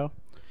that show.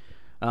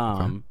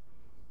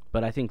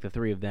 But I think the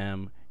 3 of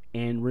them,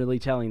 and really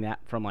telling that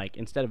from like,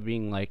 instead of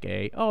being like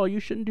you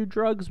shouldn't do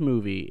drugs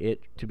movie,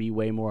 it to be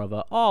way more of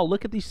a,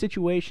 look at these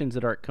situations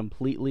that are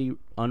completely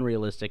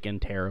unrealistic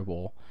and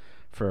terrible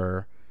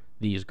for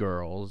these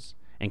girls,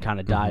 and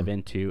kind of dive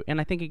into. And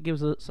I think it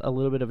gives us a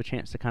little bit of a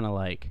chance to kind of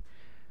like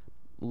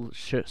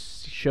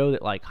show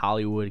that like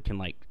Hollywood can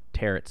like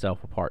tear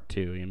itself apart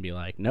too, and be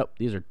like, nope,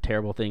 these are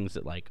terrible things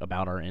that like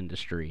about our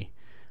industry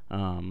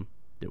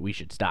that we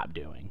should stop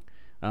doing.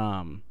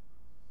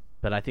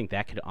 But I think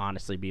that could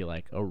honestly be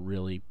like a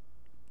really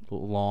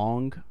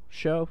long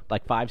show,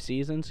 like 5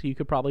 seasons. You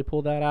could probably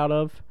pull that out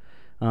of.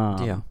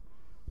 Yeah.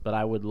 But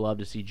I would love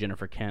to see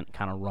Jennifer Kent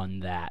kind of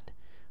run that,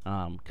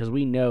 because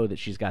we know that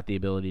she's got the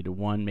ability to,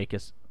 one, make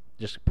us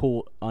just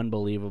pull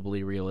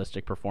unbelievably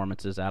realistic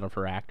performances out of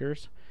her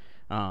actors.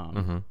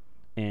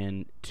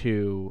 And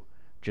 2,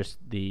 just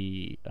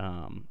the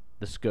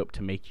scope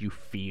to make you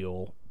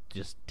feel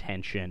just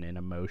tension and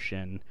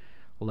emotion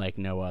like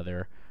no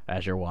other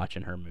as you're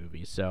watching her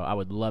movies. So I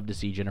would love to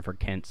see Jennifer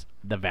Kent's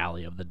The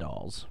Valley of the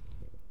Dolls.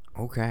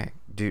 Okay,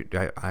 dude,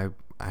 I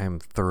am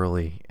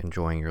thoroughly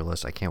enjoying your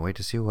list. I can't wait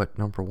to see what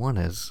number 1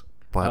 is.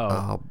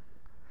 But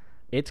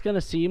it's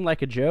gonna seem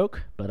like a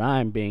joke, but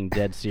I'm being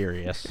dead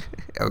serious.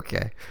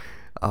 Okay,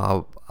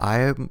 I'm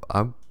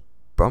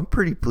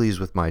pretty pleased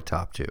with my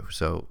top 2.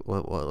 So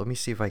let me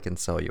see if I can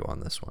sell you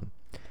on this one.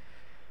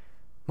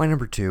 My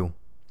number 2,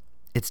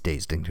 it's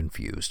Dazed and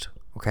Confused.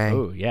 Okay.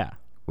 Oh yeah.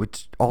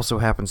 Which also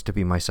happens to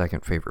be my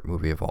second favorite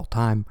movie of all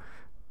time.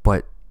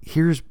 But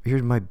here's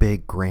my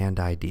big grand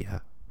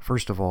idea.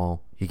 First of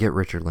all, you get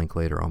Richard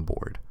Linklater on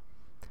board.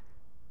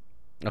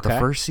 Okay. The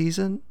first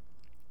season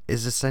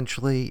is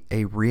essentially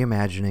a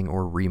reimagining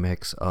or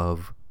remix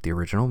of the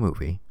original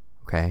movie,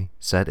 okay,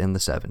 set in the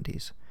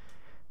 70s.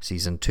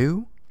 Season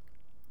 2,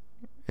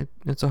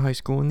 it's a high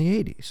school in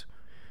the 80s.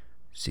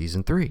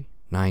 Season 3,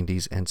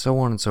 90s, and so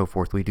on and so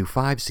forth. We do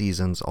 5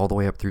 seasons all the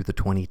way up through the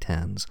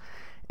 2010s,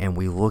 and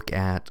we look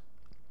at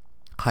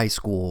high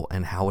school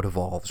and how it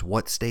evolves,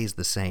 what stays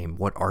the same,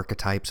 what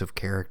archetypes of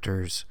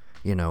characters,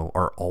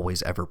 are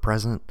always ever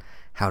present,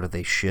 how do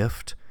they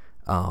shift,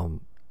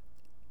 and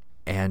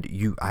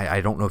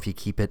I don't know if you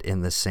keep it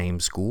in the same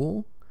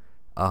school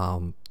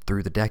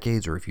through the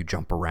decades, or if you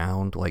jump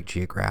around like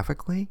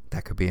geographically.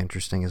 That could be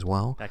interesting as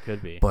well. That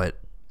could be. But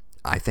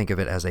I think of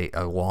it as a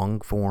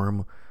long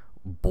form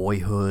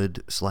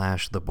Boyhood /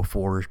 the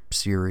Before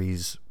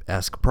series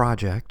esque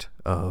project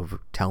of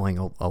telling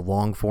a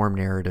long form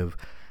narrative,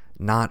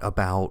 not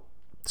about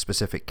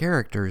specific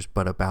characters,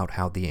 but about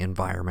how the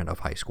environment of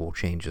high school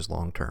changes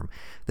long term.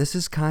 This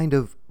is kind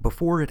of,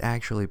 before it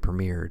actually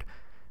premiered,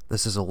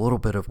 this is a little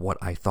bit of what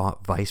I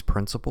thought Vice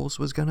Principals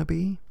was going to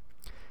be.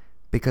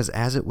 Because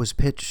as it was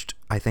pitched,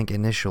 I think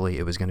initially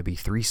it was going to be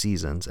 3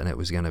 seasons, and it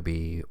was going to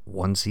be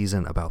 1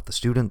 season about the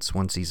students,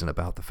 1 season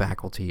about the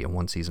faculty, and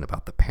 1 season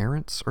about the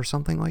parents, or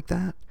something like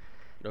that.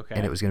 Okay.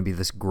 And it was going to be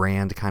this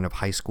grand kind of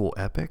high school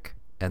epic.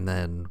 And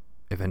then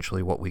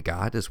eventually what we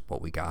got is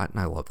what we got, and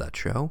I love that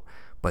show.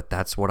 But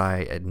that's what I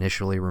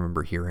initially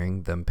remember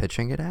hearing them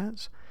pitching it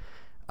as.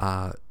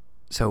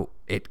 So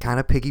it kind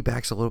of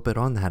piggybacks a little bit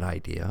on that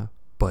idea.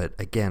 But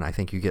again, I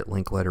think you get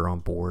Linkletter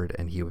on board,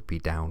 and he would be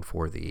down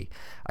for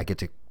I get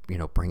to,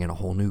 bring in a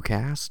whole new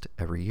cast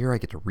every year. I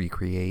get to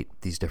recreate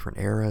these different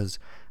eras.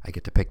 I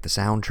get to pick the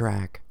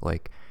soundtrack.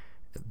 Like,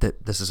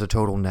 this is a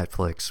total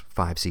Netflix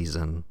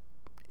 5-season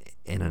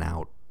in and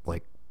out,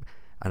 like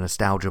a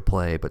nostalgia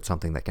play, but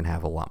something that can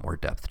have a lot more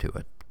depth to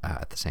it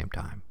at the same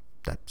time.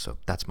 So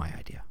that's my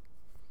idea.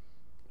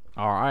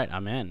 All right,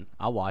 I'm in.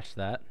 I'll watch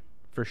that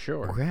for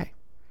sure. Okay.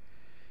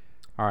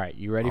 All right,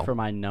 you ready for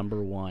my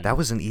number 1? That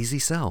was an easy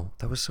sell.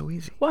 That was so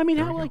easy. Well, I mean,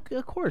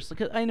 of course,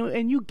 because I know,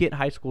 and you get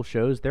high school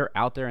shows. They're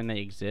out there and they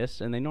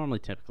exist, and they normally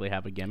typically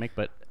have a gimmick.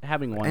 But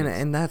having one,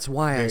 and that's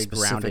why I very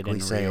grounded specifically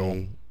and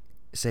real.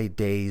 say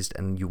Dazed,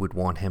 and you would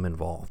want him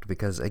involved,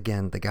 because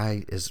again, the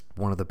guy is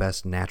one of the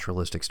best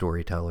naturalistic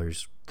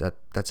storytellers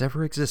that's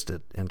ever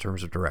existed in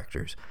terms of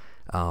directors,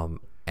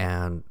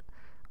 and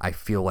I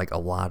feel like a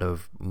lot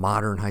of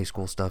modern high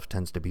school stuff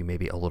tends to be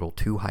maybe a little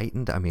too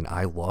heightened. I mean,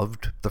 I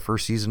loved the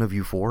first season of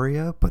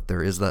Euphoria, but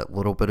there is that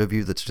little bit of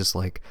you that's just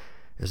like,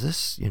 is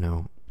this,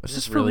 is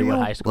this for really real?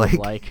 what high school's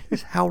like?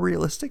 How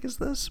realistic is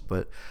this?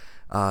 But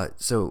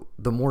so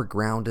the more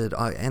grounded,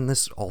 and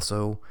this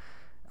also,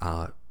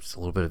 it's a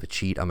little bit of a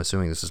cheat. I'm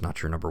assuming this is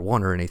not your number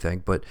 1 or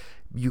anything, but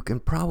you can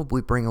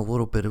probably bring a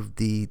little bit of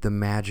the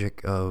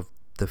magic of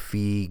the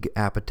Feig,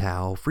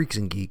 Apatow, Freaks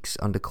and Geeks,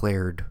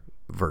 Undeclared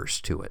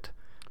verse to it.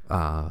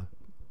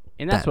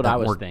 And that's what I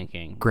was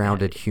thinking.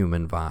 Grounded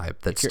human vibe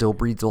that still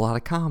breeds a lot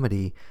of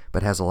comedy,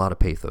 but has a lot of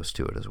pathos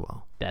to it as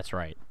well. That's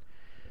right.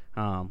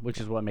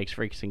 Which is what makes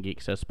Freaks and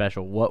Geeks so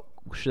special. What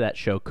that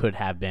show could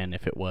have been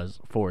if it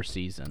was 4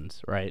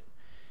 seasons, right?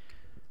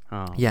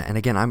 Yeah, and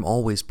again, I'm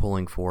always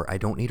pulling for, I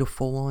don't need a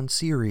full-on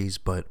series,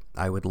 but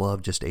I would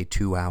love just a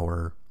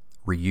 2-hour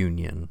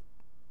reunion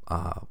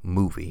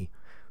movie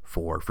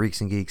for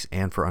Freaks and Geeks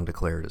and for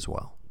Undeclared as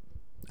well.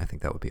 I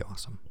think that would be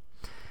awesome.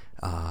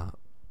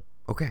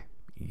 Okay,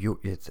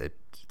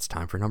 it's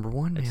time for number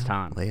 1. It's man.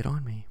 time. Lay it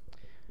on me.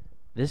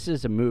 This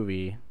is a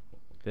movie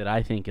that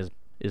I think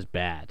is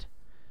bad.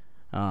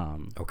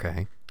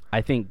 Okay.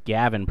 I think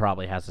Gavin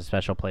probably has a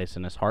special place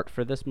in his heart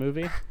for this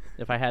movie,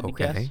 if I had to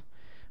guess.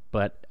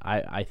 But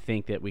I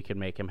think that we could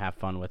make him have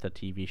fun with a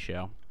TV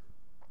show.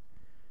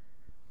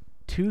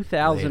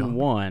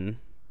 2001,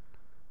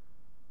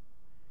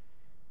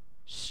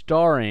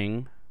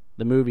 starring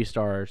the movie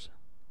stars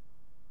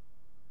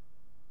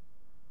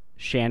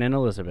Shannon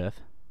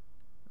Elizabeth,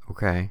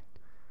 Okay.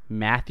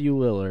 Matthew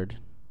Lillard,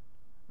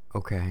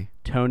 Okay.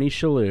 Tony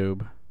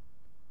Shalhoub.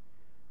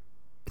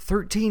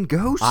 13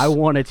 Ghosts? I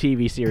want a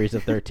TV series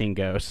of 13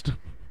 Ghosts.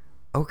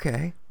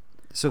 Okay.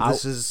 So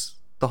this is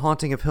The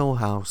Haunting of Hill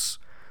House,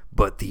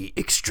 but the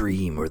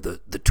extreme or the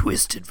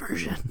twisted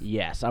version.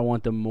 Yes, I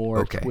want the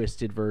more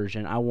twisted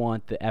version. I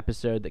want the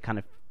episode that kind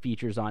of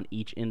features on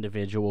each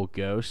individual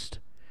ghost.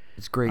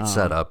 It's great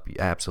setup.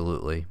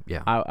 Absolutely.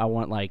 Yeah. I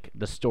want like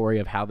the story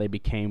of how they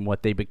became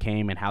what they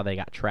became and how they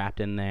got trapped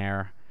in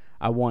there.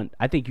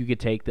 I think you could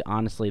take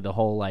the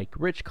whole like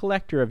rich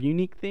collector of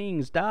unique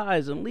things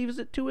dies and leaves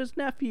it to his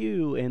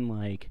nephew, and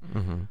like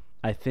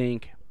I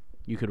think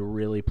you could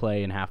really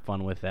play and have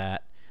fun with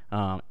that.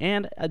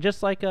 And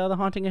just like The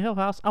Haunting of Hill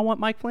House, I want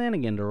Mike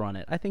Flanagan to run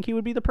it. I think he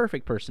would be the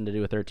perfect person to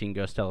do a 13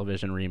 Ghost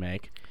television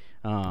remake.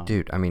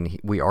 Dude, I mean,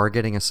 we are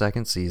getting a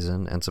 2nd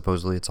season, and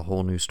supposedly it's a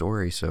whole new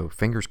story, so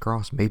fingers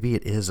crossed, maybe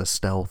it is a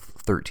stealth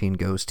 13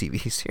 Ghost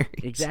TV series.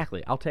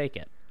 Exactly. I'll take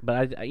it.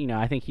 But,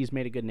 I think he's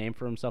made a good name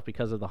for himself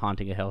because of The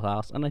Haunting of Hill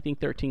House, and I think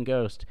 13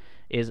 Ghost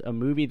is a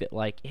movie that,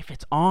 like, if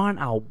it's on,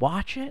 I'll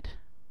watch it,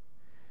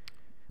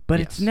 but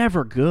it's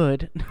never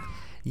good.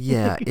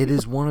 Yeah, it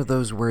is one of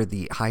those where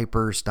the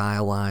hyper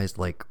stylized,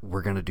 like,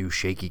 we're going to do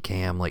shaky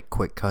cam, like,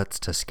 quick cuts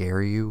to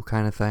scare you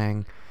kind of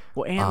thing.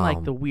 Well, and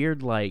like the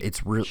weird like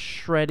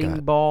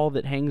shredding ball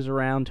that hangs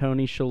around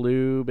Tony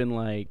Shalhoub, and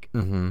like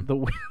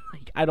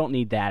like I don't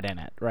need that in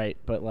it, right?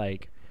 But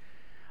like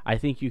I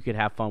think you could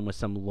have fun with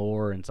some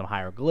lore and some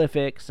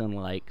hieroglyphics and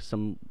like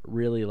some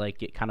really like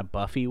get kind of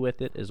Buffy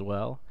with it as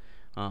well.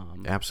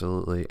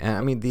 Absolutely. And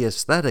I mean the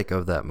aesthetic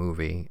of that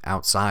movie,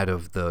 outside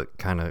of the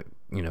kind of,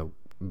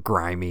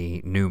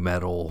 grimy new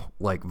metal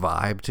like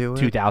vibe to it.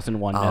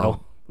 2001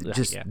 metal.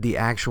 Just the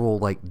actual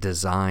like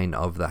design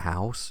of the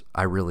house,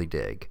 I really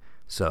dig.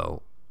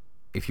 So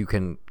if you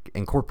can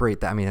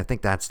incorporate that. I mean, I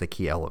think that's the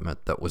key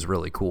element that was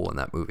really cool in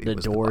that movie. The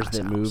was doors the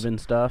that glass move house.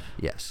 and stuff.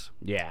 Yes.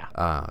 Yeah.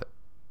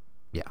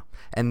 Yeah.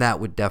 And that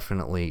would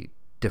definitely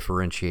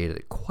differentiate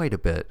it quite a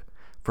bit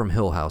from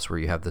Hill House, where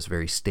you have this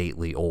very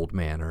stately old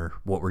manor,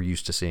 what we're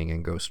used to seeing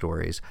in ghost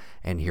stories,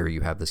 and here you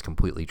have this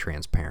completely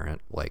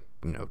transparent, like,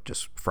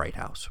 just fright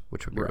house,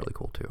 which would be really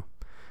cool too.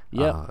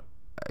 Yep.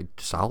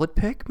 Solid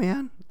pick,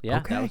 man. Yeah,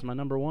 okay. That was my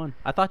number one.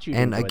 I thought you'd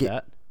And enjoy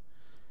that.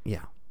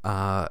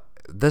 Yeah.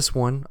 This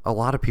one, a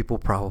lot of people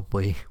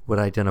probably would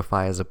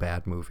identify as a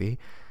bad movie.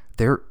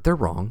 They're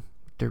wrong.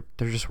 They're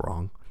just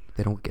wrong.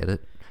 They don't get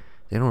it.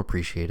 They don't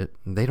appreciate it.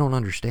 They don't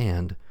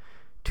understand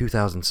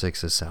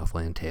 2006's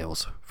Southland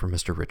Tales from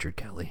Mr. Richard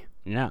Kelly.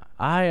 Yeah,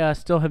 I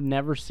still have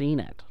never seen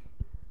it.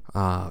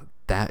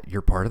 That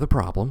you're part of the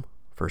problem,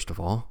 first of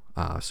all.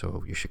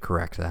 So you should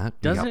correct that.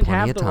 Does you got it plenty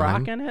have of The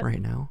time Rock in it?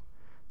 right now.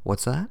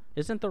 What's that?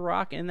 Isn't The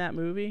Rock in that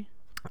movie?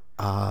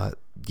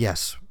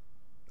 Yes.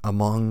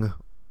 Among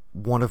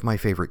one of my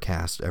favorite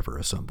casts ever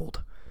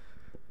assembled.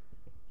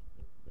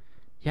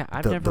 Yeah,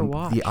 I've never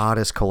watched. The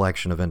oddest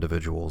collection of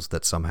individuals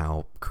that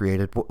somehow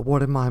created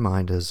what in my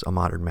mind is a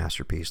modern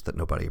masterpiece that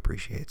nobody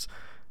appreciates.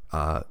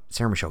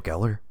 Sarah Michelle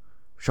Gellar,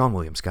 Sean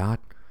William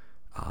Scott,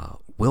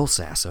 Will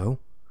Sasso,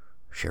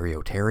 Sherry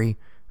O'Terry,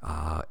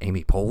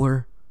 Amy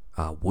Poehler,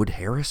 Wood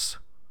Harris.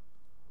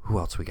 Who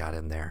else we got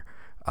in there?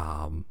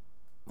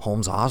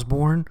 Holmes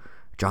Osborne,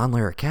 John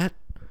Larroquette,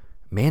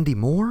 Mandy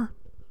Moore.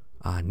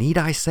 Need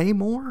I say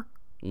more?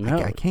 No.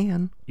 I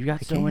can. You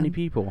got so many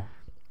people.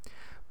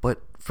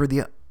 But for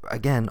the,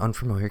 again,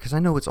 unfamiliar, because I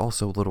know it's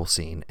also little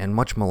seen and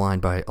much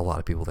maligned by a lot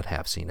of people that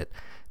have seen it.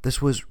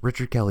 This was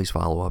Richard Kelly's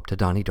follow-up to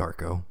Donnie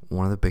Darko,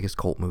 one of the biggest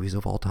cult movies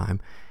of all time.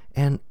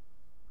 And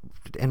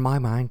in my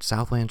mind,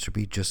 Southland should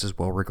be just as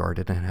well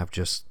regarded and have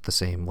just the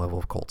same level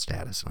of cult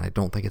status. And I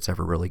don't think it's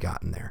ever really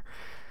gotten there.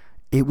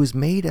 It was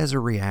made as a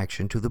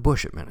reaction to the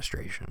Bush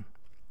administration.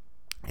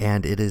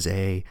 And it is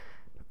a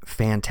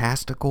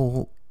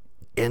fantastical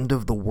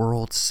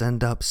end-of-the-world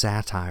send-up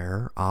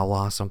satire, a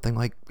la something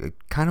like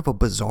kind of a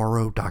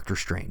bizarro Dr.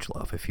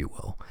 Strangelove, if you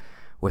will,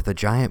 with a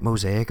giant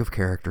mosaic of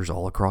characters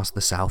all across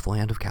the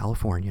Southland of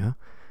California,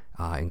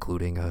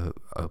 including a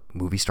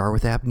movie star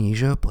with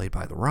amnesia, played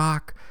by The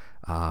Rock,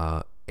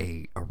 a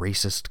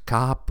racist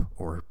cop,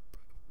 or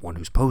one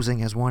who's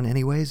posing as one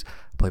anyways,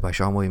 played by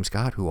Sean William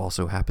Scott, who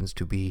also happens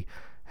to be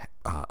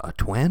a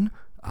twin.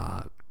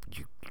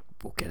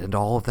 We'll get into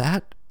all of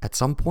that at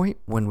some point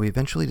when we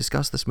eventually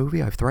discuss this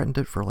movie. I've threatened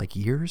it for like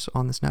years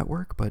on this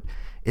network, but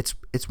it's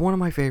one of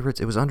my favorites.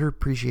 It was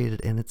underappreciated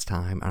in its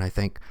time, and I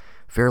think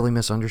fairly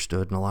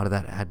misunderstood, and a lot of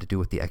that had to do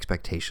with the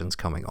expectations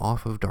coming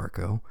off of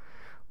Darko,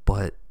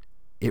 but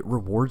it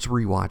rewards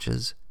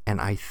rewatches, and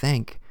I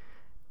think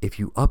if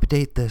you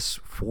update this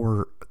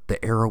for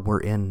the era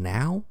we're in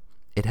now,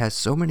 it has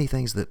so many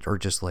things that are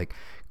just like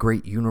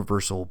great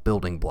universal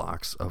building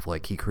blocks of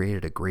like he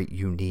created a great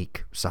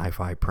unique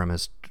sci-fi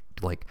premise,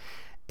 like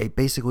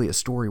basically a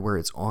story where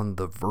it's on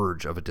the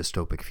verge of a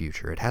dystopic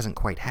future. It hasn't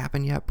quite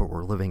happened yet, but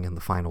we're living in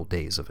the final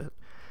days of it.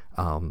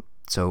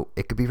 So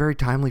it could be very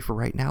timely for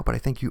right now, but I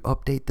think you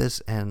update this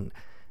and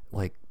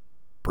like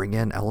bring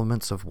in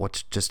elements of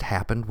what's just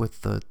happened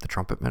with the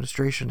Trump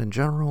administration in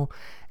general,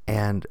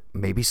 and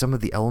maybe some of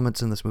the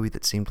elements in this movie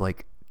that seemed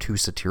like too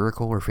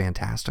satirical or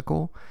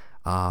fantastical,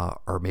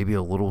 or maybe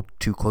a little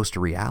too close to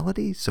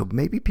reality. So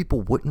maybe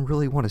people wouldn't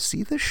really want to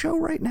see this show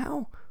right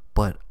now,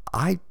 but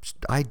I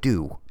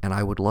do, and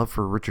I would love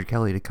for Richard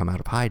Kelly to come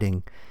out of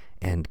hiding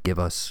and give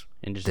us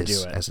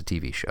this as a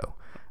TV show,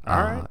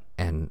 and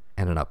an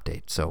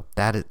update. So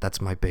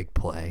that's my big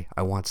play.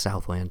 I want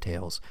Southland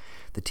Tales,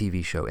 the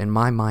TV show. In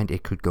my mind,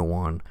 it could go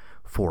on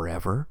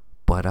forever,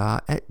 but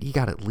you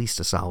got at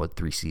least a solid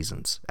 3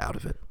 seasons out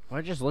of it. Well,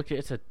 I just looked at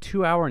it's a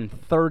 2-hour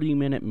and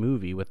 30-minute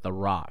movie with The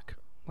Rock.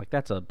 Like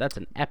that's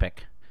an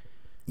epic.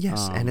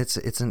 Yes, and it's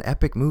an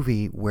epic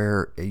movie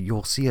where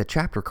you'll see a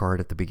chapter card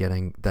at the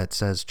beginning that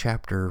says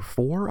chapter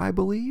 4, I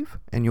believe,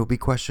 and you'll be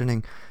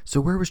questioning, so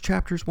where was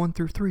chapters 1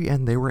 through 3?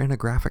 And they were in a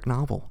graphic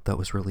novel that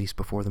was released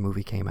before the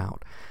movie came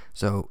out.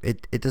 So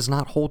it does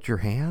not hold your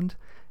hand,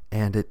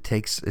 and it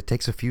takes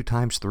a few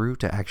times through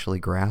to actually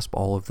grasp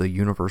all of the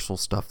universal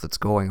stuff that's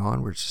going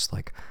on. We're just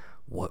like,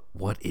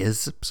 what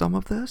is some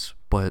of this?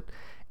 But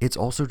it's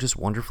also just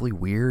wonderfully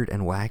weird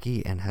and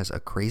wacky and has a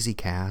crazy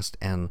cast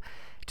and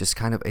just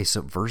kind of a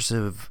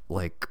subversive,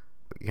 like,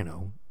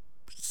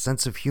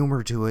 sense of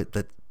humor to it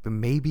that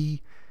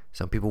maybe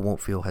some people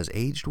won't feel has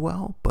aged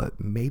well, but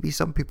maybe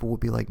some people will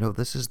be like, no,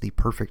 this is the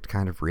perfect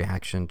kind of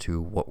reaction to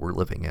what we're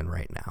living in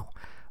right now.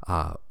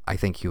 I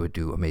think he would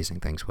do amazing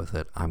things with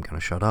it. I'm going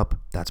to shut up.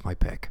 That's my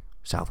pick.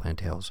 Southland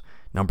Tales,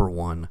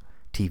 #1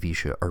 TV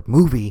show or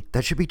movie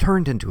that should be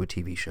turned into a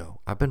TV show.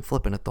 I've been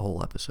flipping it the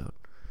whole episode.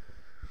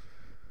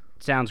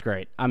 Sounds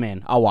great. I'm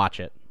in. I'll watch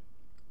it.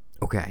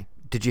 Okay.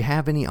 Did you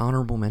have any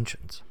honorable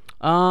mentions?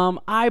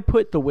 I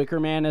put The Wicker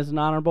Man as an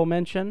honorable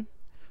mention,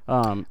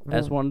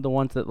 as one of the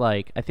ones that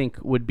like I think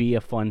would be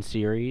a fun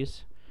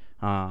series.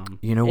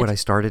 You know what I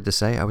started to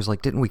say? I was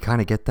like, didn't we kind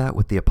of get that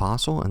with The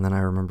Apostle? And then I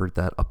remembered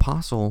that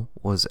Apostle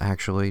was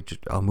actually just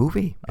a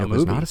movie. It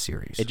was not a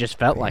series. It just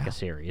felt like a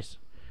series.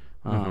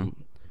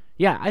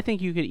 Yeah, I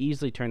think you could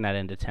easily turn that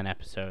into 10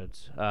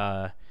 episodes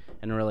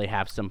and really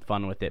have some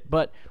fun with it.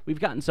 But we've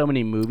gotten so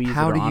many movies that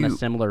are on a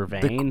similar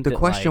vein. The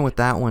question with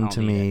that one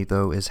to me,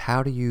 though, is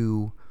how do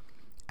you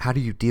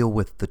deal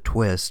with the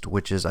twist,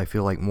 which is, I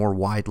feel like, more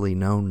widely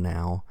known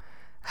now?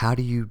 How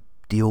do you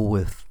deal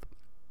with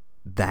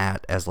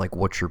that as like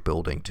what you're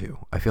building to?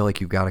 I feel like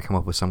you've got to come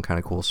up with some kind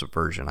of cool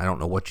subversion. I don't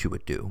know what you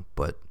would do,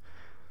 but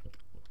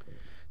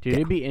dude,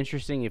 it'd be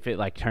interesting if it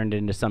like turned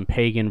into some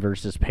pagan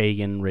versus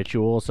pagan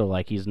ritual. So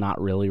like he's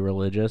not really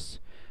religious,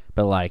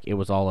 but like it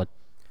was all a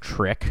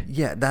trick.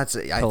 Yeah, I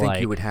think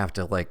you would have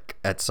to like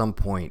at some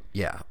point.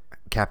 Yeah,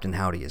 Captain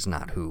Howdy is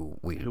not who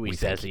he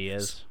says he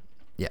is.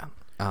 Yeah,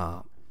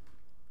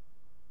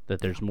 that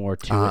there's more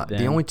to it.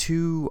 The only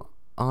two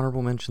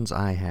honorable mentions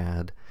I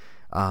had.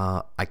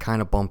 I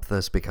kind of bumped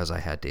this because I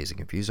had Dazed and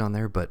Confused on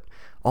there, but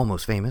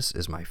Almost Famous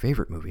is my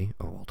favorite movie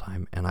of all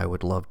time, and I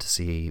would love to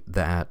see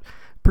that,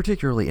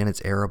 particularly in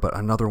its era, but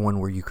another one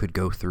where you could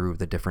go through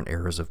the different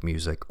eras of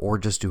music, or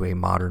just do a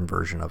modern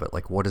version of it.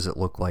 Like, what does it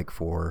look like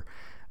for,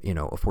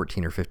 a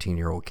 14 or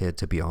 15-year-old kid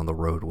to be on the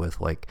road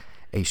with, like,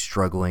 a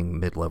struggling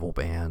mid-level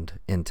band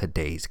in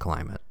today's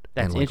climate?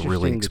 That's and like interesting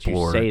really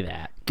explore that you say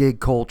that. Gig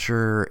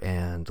culture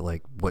and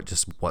like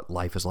what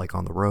life is like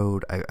on the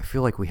road. I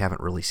feel like we haven't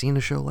really seen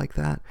a show like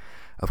that.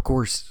 Of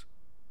course,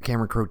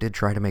 Cameron Crowe did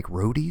try to make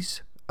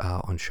Roadies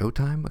on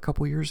Showtime a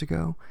couple years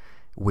ago,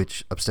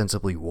 which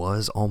ostensibly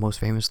was Almost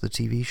Famous, the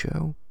TV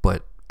show,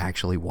 but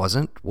actually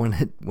wasn't when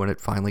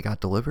it finally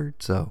got delivered.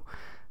 So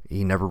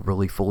he never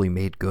really fully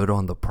made good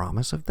on the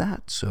promise of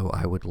that. So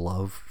I would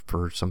love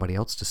for somebody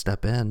else to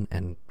step in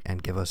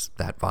and give us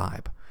that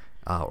vibe.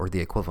 Or the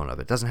equivalent of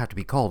it. It doesn't have to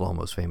be called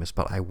Almost Famous,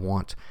 but I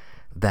want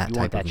that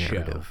type of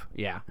narrative.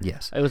 Show. Yeah.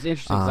 Yes. It was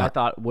interesting because I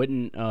thought,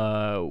 wouldn't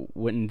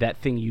That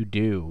Thing You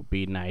Do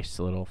be a nice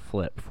little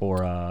flip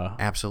for...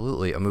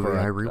 Absolutely. A movie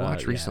I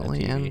rewatched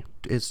recently, and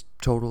it's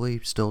totally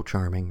still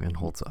charming and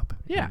holds up.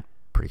 Yeah.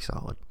 Pretty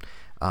solid.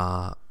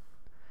 I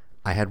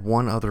had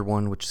one other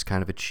one, which is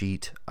kind of a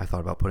cheat. I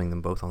thought about putting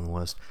them both on the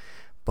list.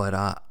 But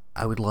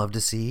I would love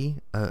to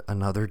see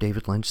another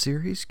David Lynch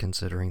series,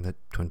 considering that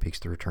Twin Peaks: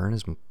 The Return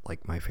is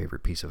like my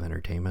favorite piece of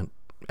entertainment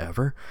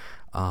ever.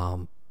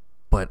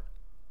 But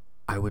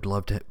I would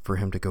love for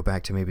him to go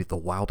back to maybe the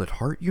Wild at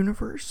Heart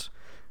universe.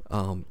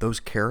 Those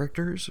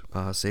characters,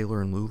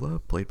 Sailor and Lula,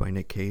 played by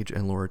Nick Cage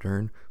and Laura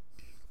Dern,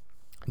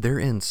 they're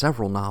in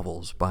several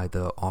novels by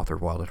the author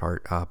of Wild at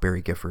Heart,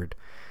 Barry Gifford.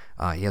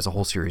 He has a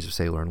whole series of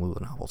Sailor and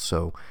Lula novels,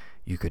 so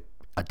you could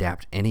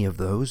adapt any of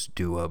those,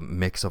 do a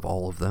mix of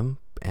all of them,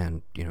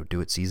 and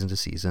do it season to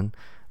season.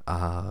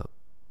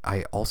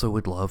 I also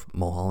would love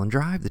Mulholland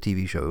Drive, the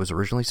TV show. It was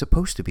originally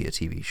supposed to be a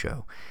TV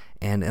show,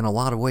 and in a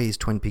lot of ways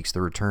Twin Peaks: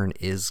 The Return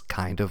is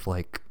kind of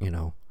like,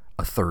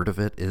 a third of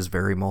it is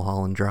very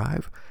Mulholland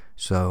Drive.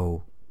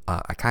 So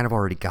I kind of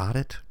already got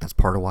it. That's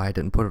part of why I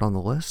didn't put it on the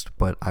list,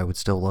 but I would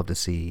still love to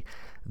see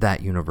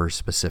that universe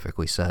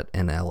specifically set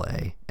in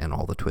LA and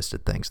all the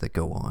twisted things that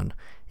go on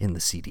in the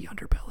seedy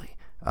underbelly.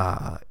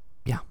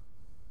 Yeah.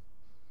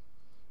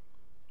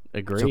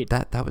 Agreed.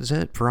 So that was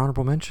it for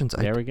honorable mentions.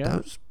 There we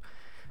go.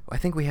 I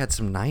think we had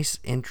some nice,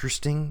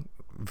 interesting,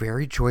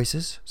 varied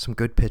choices, some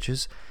good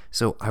pitches.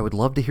 So I would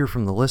love to hear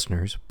from the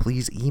listeners.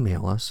 Please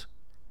email us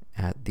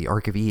at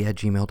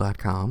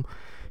thearchive@gmail.com.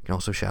 You can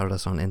also shout at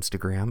us on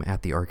Instagram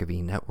at the Archive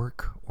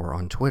Network or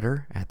on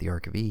Twitter at the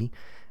Archive.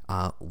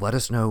 Let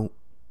us know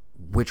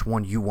which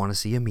one you want to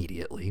see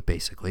immediately,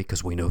 basically,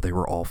 because we know they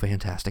were all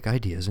fantastic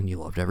ideas and you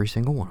loved every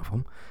single one of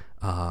them.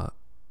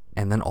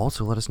 And then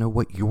also let us know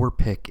what your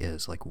pick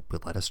is. Like,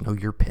 let us know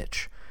your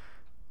pitch.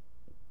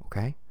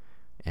 Okay?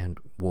 And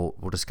we'll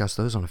discuss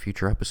those on a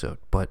future episode.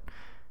 But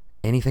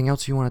anything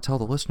else you want to tell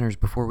the listeners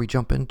before we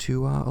jump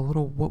into a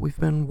little what we've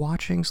been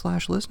watching /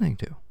 listening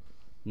to?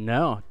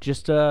 No,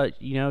 just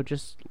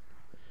just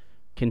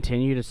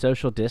continue to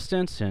social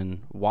distance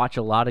and watch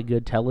a lot of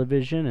good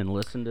television and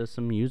listen to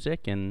some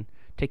music and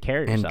take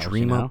care of yourself.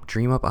 And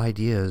dream up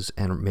ideas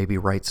and maybe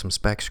write some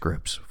spec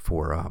scripts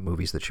for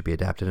movies that should be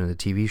adapted into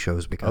TV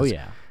shows, because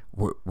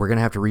we're going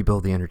to have to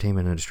rebuild the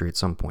entertainment industry at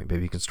some point.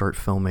 Maybe you can start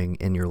filming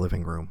in your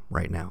living room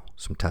right now,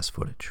 some test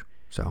footage.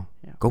 So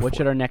go for it. What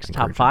should our next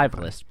top 5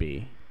 list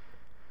be?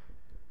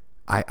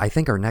 I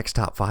think our next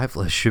top 5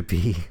 list should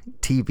be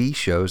TV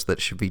shows that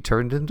should be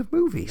turned into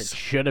movies. It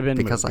should have been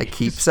because movies. I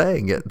keep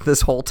saying it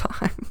this whole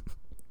time.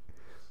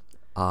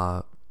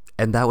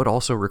 And that would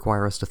also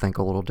require us to think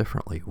a little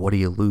differently. What do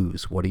you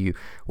lose? What do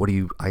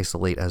you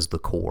isolate as the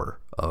core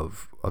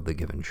of the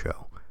given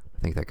show? I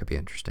think that could be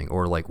interesting.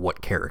 Or like,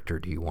 what character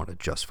do you want to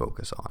just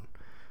focus on?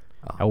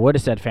 I would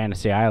have said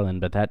Fantasy Island,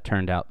 but that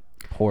turned out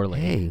poorly.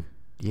 Hey,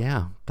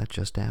 yeah, that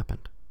just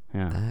happened.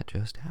 Yeah. That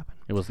just happened.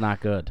 It was not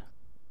good.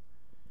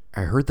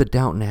 I heard the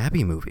Downton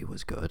Abbey movie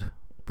was good,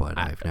 but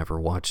I've never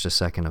watched a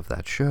second of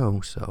that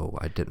show, so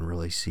I didn't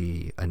really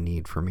see a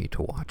need for me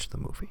to watch the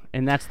movie.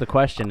 And that's the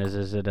question: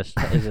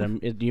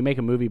 do you make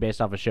a movie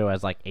based off a show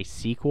as like a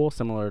sequel,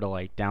 similar to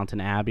like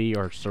Downton Abbey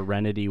or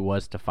Serenity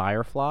was to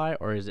Firefly,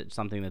 or is it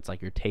something that's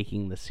like you're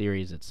taking the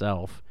series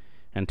itself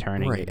and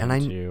turning it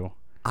into?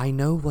 I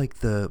know like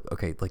the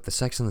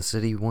Sex and the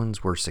City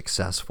ones were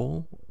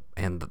successful,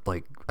 and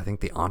like I think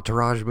the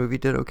Entourage movie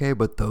did okay,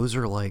 but those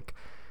are like,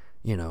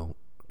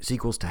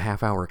 sequels to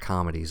half-hour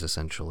comedies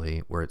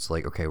essentially, where it's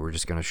like, okay, we're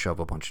just going to shove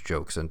a bunch of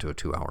jokes into a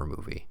 2-hour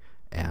movie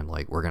and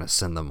like we're going to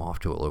send them off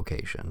to a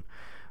location.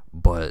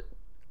 But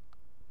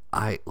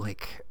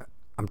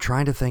I'm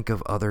trying to think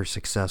of other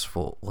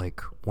successful, like,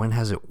 when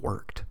has it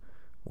worked?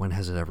 When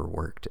has it ever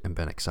worked and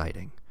been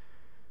exciting?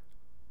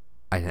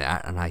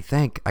 I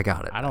think I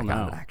got it. I don't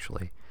know. It,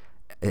 actually.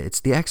 It's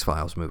the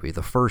X-Files movie,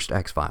 the first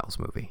X-Files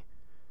movie.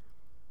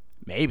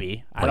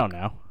 Maybe. I don't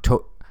know.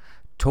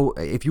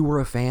 If you were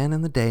a fan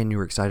in the day and you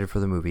were excited for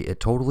the movie, it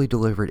totally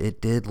delivered. It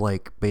did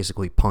like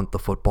basically punt the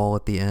football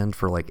at the end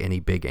for like any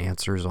big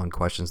answers on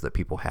questions that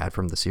people had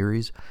from the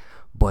series,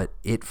 but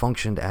it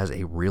functioned as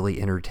a really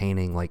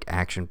entertaining, like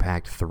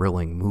action-packed,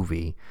 thrilling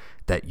movie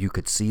that you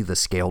could see the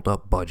scaled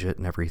up budget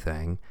and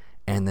everything,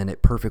 and then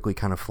it perfectly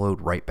kind of flowed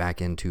right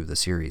back into the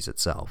series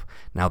itself.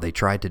 Now they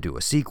tried to do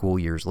a sequel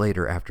years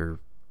later after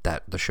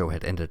that the show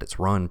had ended its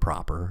run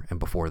proper and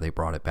before they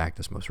brought it back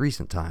this most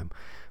recent time.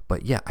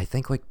 But yeah, I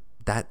think like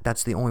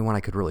that's the only one I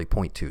could really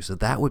point to. So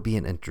that would be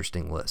an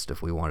interesting list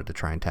if we wanted to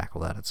try and tackle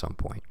that at some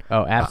point.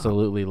 Oh,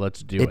 absolutely.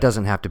 Let's do it. It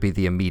doesn't have to be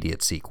the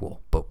immediate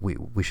sequel, but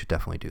we should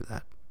definitely do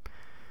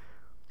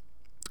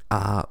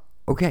that.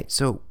 Okay,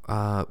 so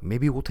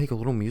maybe we'll take a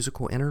little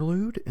musical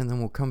interlude and then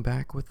we'll come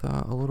back with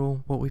a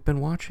little what we've been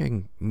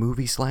watching,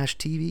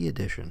 movie/TV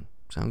edition.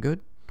 Sound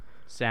good?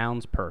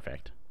 Sounds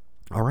perfect.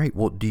 All right.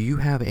 Well, do you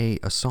have a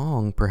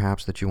song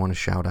perhaps that you want to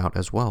shout out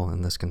as well?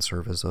 And this can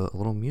serve as a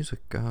little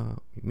music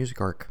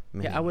arc.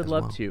 Yeah, I would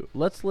love to.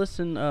 Let's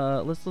listen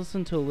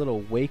to a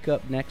little "Wake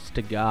Up Next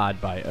to God"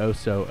 by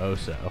Oso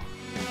Oso.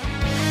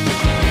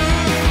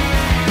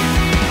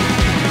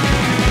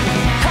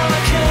 How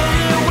I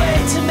couldn't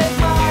wait to make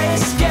my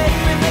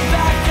escape in the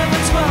back of a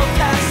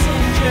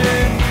 12-passenger.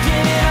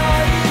 Give it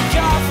all you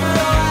got for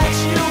all that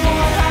you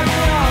want. I've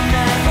been on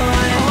that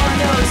hunt. All I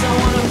know is I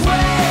want to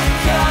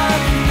wake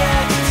up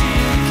next to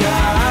God.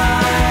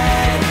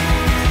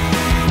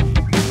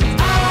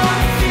 I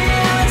want to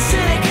feel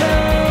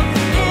cynical.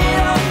 It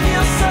all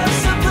feels so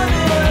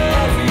subliminal.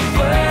 Every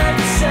word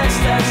and sex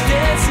starts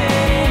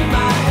dancing in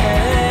my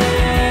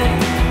head.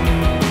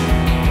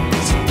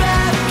 So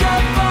back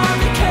up on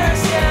the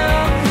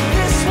carousel.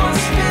 This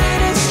one's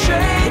spinning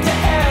straight to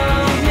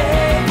hell.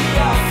 Maybe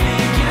I'll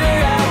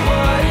figure out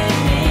what it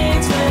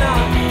means when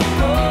I'm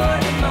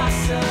bored of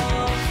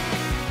myself.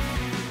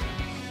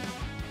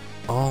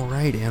 All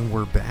right, and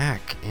we're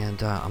back,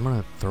 and I'm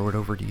going to throw it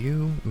over to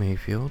you,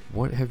 Mayfield.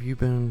 What have you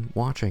been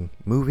watching?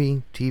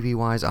 Movie,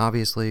 TV-wise,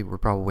 obviously, we're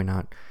probably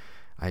not...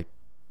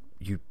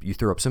 You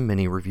threw up some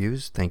mini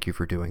reviews. Thank you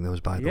for doing those,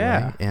 by the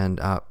way. And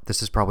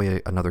this is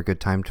probably another good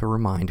time to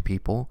remind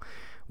people.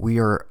 We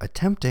are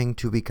attempting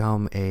to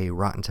become a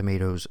Rotten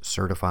Tomatoes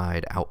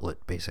certified outlet,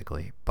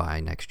 basically, by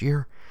next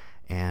year.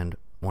 And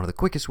one of the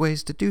quickest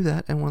ways to do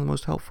that, and one of the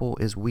most helpful,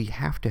 is we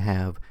have to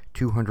have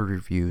 200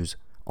 reviews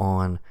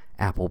on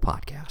Apple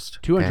Podcast.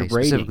 200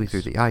 ratings. Specifically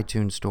through the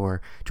iTunes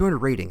Store. 200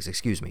 ratings,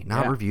 excuse me,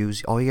 not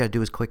reviews. All you got to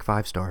do is click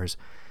 5 stars.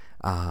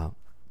 But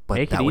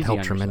that would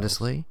help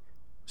tremendously.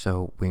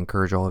 So we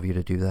encourage all of you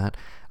to do that.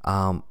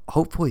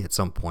 Hopefully at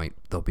some point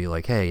they'll be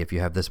like, hey, if you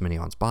have this many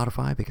on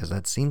Spotify, because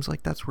that seems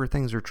like that's where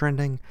things are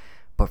trending.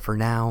 But for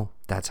now,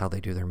 that's how they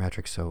do their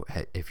metrics. So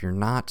if you're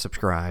not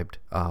subscribed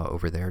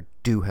over there,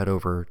 do head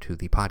over to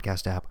the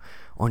podcast app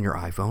on your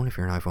iPhone if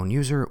you're an iPhone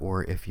user,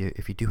 or if you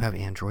do have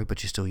Android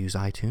but you still use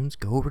iTunes,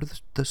 go over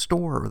to the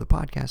store or the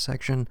podcast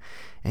section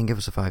and give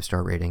us a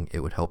 5-star rating. It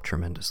would help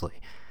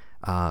tremendously.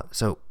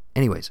 So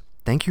anyways,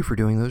 thank you for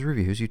doing those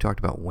reviews. You talked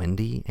about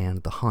Wendy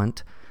and The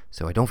Hunt,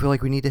 so I don't feel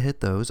like we need to hit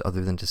those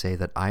other than to say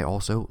that I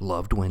also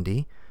loved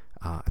Wendy.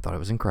 I thought it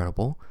was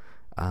incredible.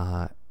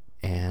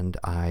 And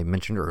I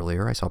mentioned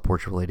earlier I saw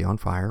Portrait of a Lady on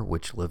Fire,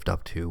 which lived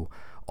up to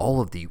all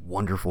of the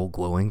wonderful,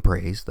 glowing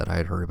praise that I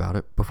had heard about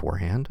it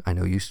beforehand. I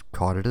know you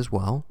caught it as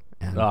well,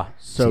 and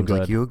so seems good.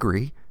 like you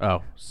agree.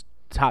 Oh,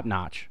 top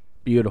notch,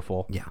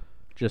 beautiful. Yeah,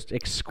 just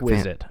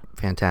exquisite.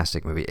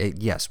 Fantastic movie.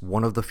 Yes,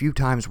 one of the few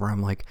times where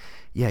I'm like,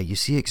 yeah, you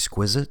see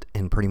exquisite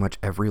in pretty much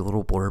every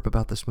little blurb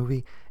about this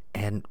movie,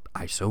 and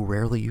I so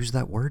rarely use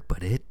that word,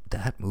 but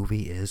that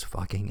movie is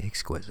fucking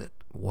exquisite.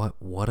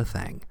 What a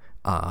thing.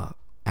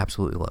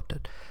 Absolutely loved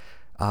it.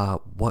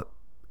 What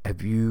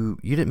have you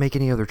didn't make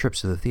any other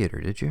trips to the theater,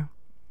 did you?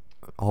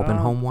 All been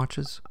home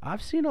watches?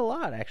 I've seen a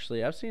lot,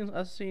 actually. I've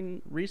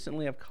seen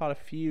recently. I've caught a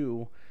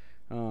few.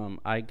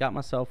 I got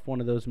myself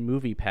one of those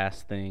movie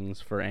pass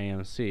things for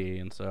AMC,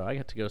 and so I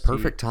got to go see.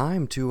 Perfect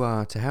time to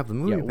have the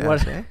movie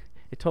pass.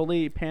 it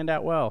totally panned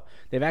out well.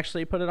 They've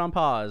actually put it on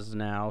pause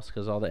now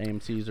because all the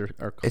AMC's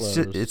are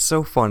closed. It's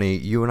so funny.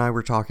 You and I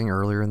were talking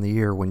earlier in the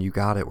year when you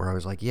got it, where I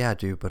was like, yeah,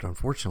 dude, but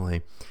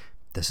unfortunately,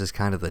 this is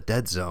kind of the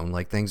dead zone.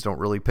 Like, things don't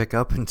really pick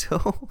up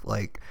until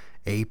like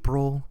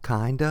April,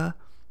 kinda,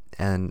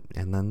 and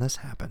then this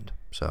happened.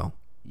 So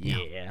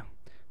yeah.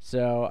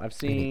 So I've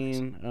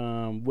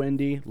seen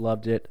Wendy,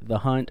 loved it. The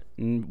Hunt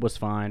was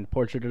fine.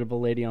 Portrait of a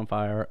Lady on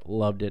Fire,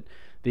 loved it.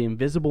 The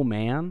Invisible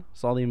Man,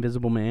 saw The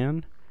Invisible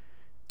Man.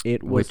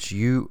 It was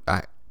go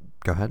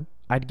ahead.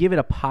 I'd give it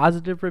a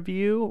positive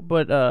review,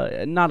 but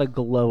not a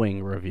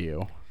glowing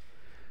review.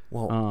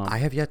 Well, I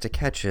have yet to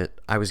catch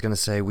it. I was going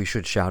to say we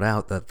should shout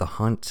out that The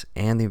Hunt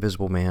and The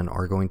Invisible Man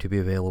are going to be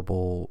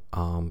available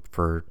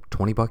for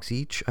 $20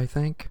 each, I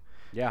think.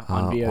 Yeah,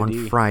 on VOD.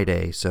 On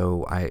Friday.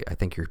 So I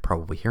think you're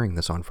probably hearing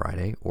this on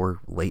Friday or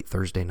late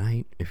Thursday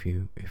night if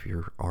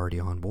you're already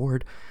on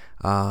board.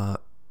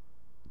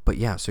 But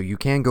yeah, so you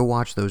can go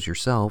watch those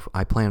yourself.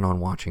 I plan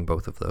on watching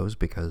both of those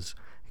because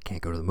I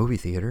can't go to the movie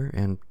theater,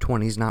 and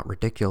 20's not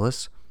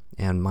ridiculous,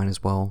 and might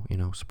as well,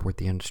 support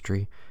the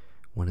industry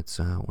when it's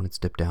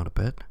dipped down a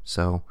bit.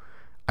 So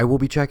I will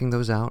be checking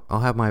those out.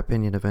 I'll have my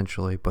opinion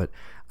eventually, but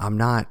I'm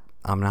not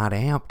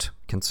amped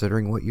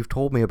considering what you've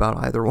told me about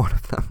either one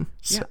of them.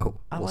 Yeah, So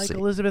I we'll like see.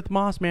 Elizabeth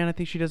Moss, man. I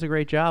think she does a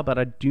great job, but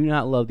I do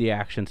not love the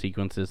action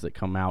sequences that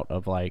come out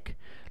of like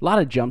a lot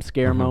of jump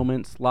scare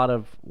moments, a lot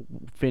of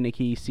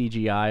finicky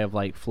CGI of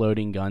like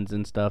floating guns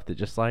and stuff that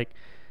just like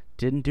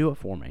didn't do it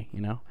for me,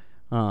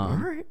 All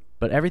right.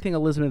 But everything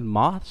Elizabeth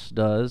Moss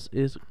does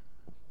is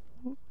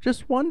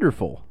just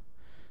wonderful.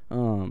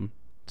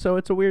 So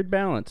it's a weird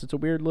balance. It's a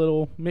weird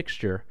little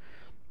mixture.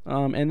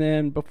 And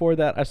then before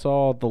that, I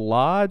saw The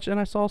Lodge and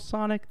I saw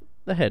Sonic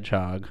the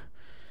Hedgehog.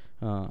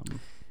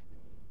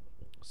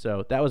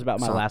 So that was about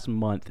my last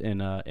month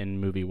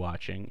in movie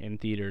watching in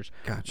theaters.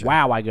 Gotcha.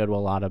 Wow, I go to a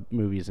lot of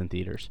movies in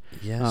theaters.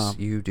 Yes,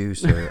 you do,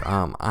 sir.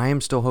 I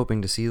am still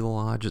hoping to see The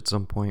Lodge at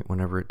some point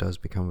whenever it does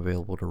become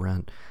available to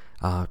rent.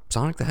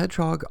 Sonic the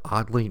Hedgehog,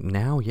 oddly,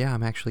 now, yeah,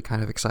 I'm actually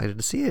kind of excited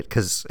to see it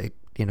because,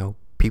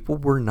 people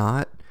were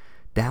not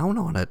down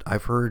on it.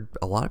 I've heard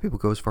a lot of people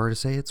go as far to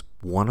say it's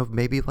one of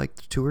maybe like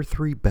the 2 or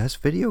 3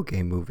 best video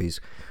game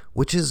movies,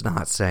 which is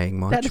not saying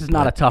much. That is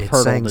not a tough it's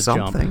hurdle saying to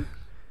something. jump.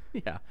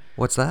 Yeah.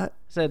 What's that?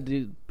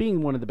 Said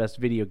being one of the best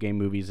video game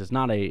movies is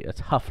not a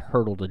tough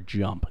hurdle to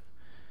jump.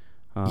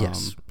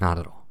 Yes, not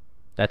at all.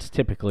 Those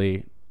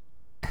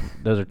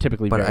are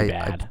typically very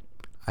bad.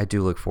 I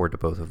do look forward to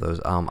both of those.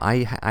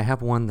 I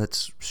have one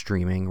that's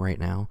streaming right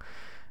now.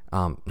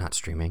 Not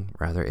streaming,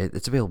 rather.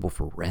 It's available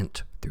for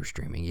rent through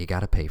streaming. You got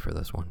to pay for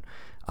this one.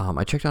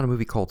 I checked out a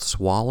movie called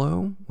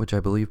Swallow, which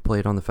I believe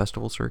played on the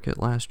festival circuit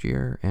last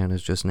year and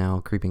is just now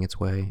creeping its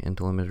way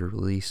into limited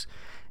release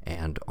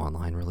and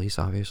online release,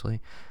 obviously.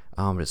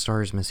 It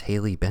stars Miss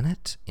Haley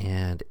Bennett,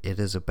 and it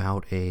is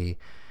about a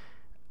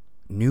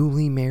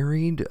newly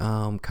married,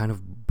 kind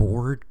of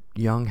bored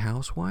young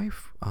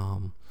housewife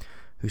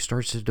who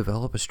starts to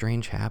develop a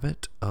strange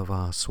habit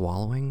of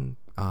swallowing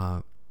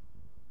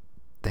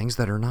things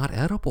that are not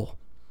edible.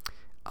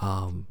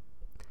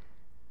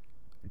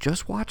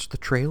 Just watch the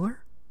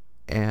trailer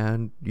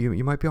and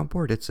you might be on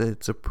board. It's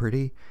a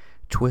pretty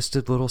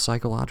twisted little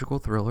psychological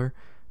thriller,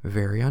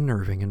 very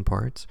unnerving in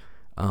parts,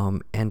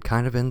 and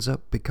kind of ends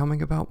up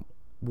becoming about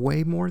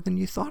way more than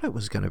you thought it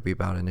was going to be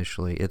about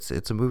initially.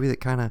 It's a movie that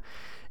kind of,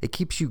 it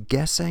keeps you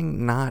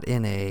guessing, not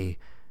in a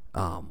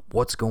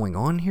what's going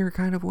on here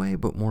kind of way,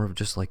 but more of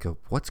just like a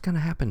what's going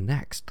to happen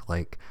next.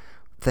 Like,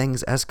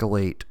 things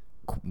escalate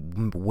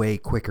way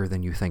quicker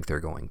than you think they're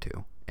going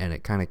to, and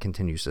it kind of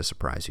continues to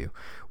surprise you.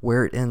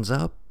 Where it ends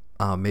up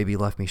maybe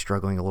left me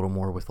struggling a little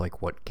more with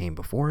like what came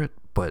before it,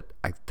 but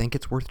I think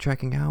it's worth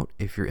checking out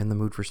if you're in the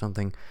mood for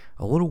something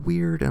a little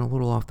weird and a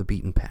little off the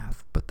beaten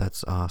path. But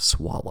that's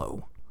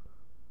Swallow.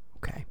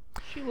 Okay.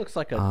 She looks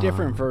like a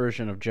different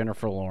version of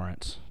Jennifer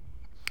Lawrence.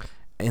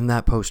 In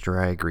that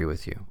poster, I agree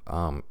with you.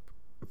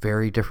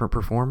 Very different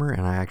performer,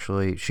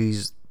 and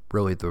she's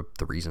really the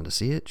reason to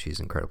see it. She's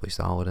incredibly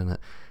solid in it.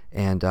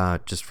 And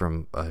just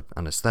from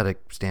an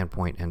aesthetic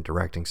standpoint and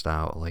directing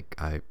style, like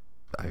I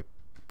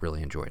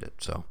really enjoyed it.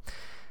 So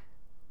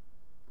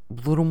a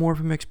little more of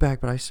a mixed bag,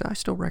 but I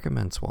still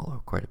recommend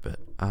Swallow quite a bit.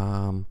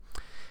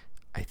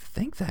 I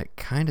think that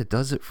kind of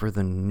does it for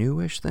the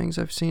newish things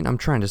I've seen. I'm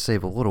trying to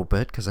save a little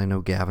bit because I know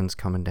Gavin's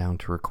coming down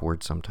to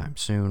record sometime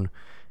soon,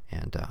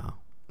 and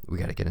we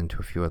got to get into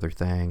a few other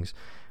things.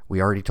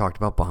 We already talked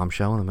about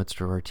Bombshell in the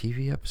midst of our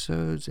TV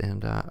episodes,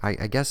 and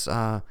I guess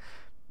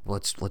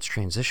let's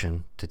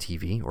transition to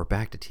TV, or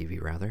back to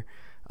TV rather.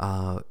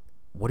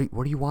 What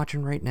are you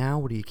watching right now?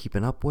 What are you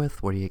keeping up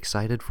with? What are you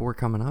excited for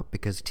coming up?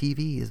 Because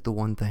TV is the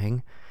one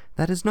thing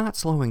that is not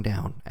slowing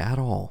down at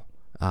all.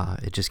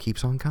 It just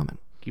keeps on coming.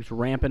 Keeps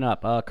ramping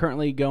up.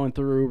 Currently going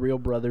through Real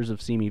Brothers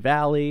of Simi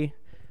Valley.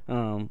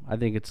 I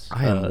think it's...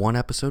 I am one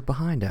episode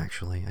behind,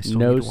 actually. I still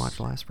need to watch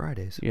last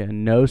Friday's. Yeah,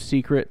 no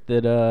secret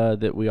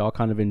that we all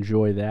kind of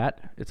enjoy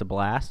that. It's a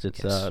blast.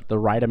 It's the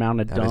right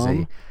amount of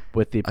dumb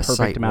with the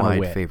perfect amount of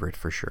wit. Favorite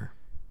for sure.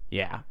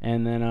 Yeah,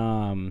 and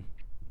then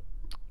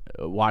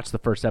watched the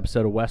first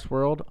episode of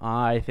Westworld.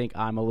 I think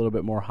I'm a little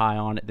bit more high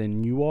on it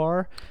than you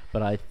are,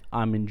 but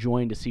I'm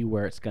enjoying to see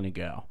where it's going to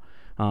go.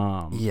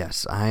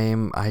 Yes,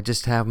 I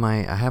just have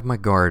my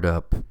guard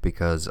up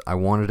because I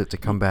wanted it to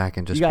come back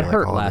and just you got be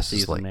hurt like, oh, last this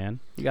is season, like, man.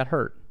 You got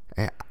hurt.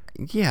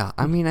 yeah,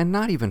 I mean, and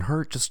not even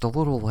hurt, just a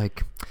little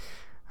like,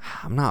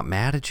 I'm not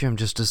mad at you, I'm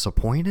just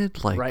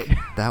disappointed. Like, Right.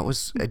 that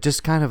was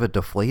just kind of a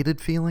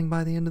deflated feeling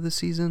by the end of the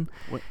season.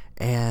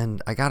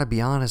 And I gotta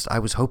be honest, I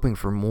was hoping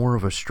for more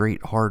of a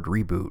straight, hard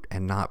reboot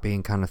and not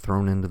being kind of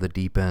thrown into the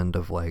deep end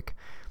of like,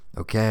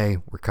 okay,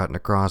 we're cutting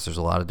across, there's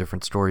a lot of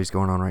different stories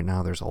going on right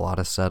now, there's a lot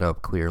of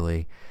setup,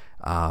 clearly.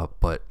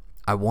 But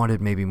I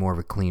wanted maybe more of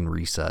a clean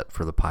reset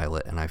for the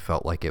pilot, and I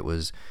felt like it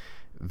was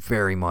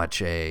very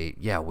much we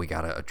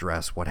got to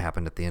address what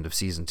happened at the end of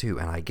season 2,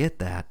 and I get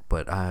that,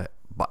 but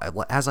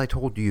as I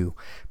told you,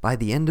 by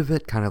the end of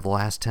it, kind of the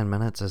last 10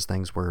 minutes, as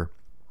things were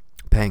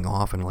paying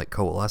off and like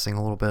coalescing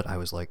a little bit, I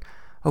was like,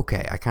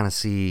 okay, I kind of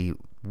see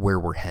where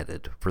we're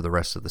headed for the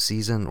rest of the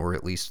season, or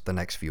at least the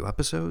next few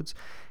episodes,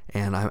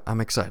 and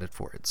I'm excited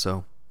for it.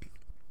 So,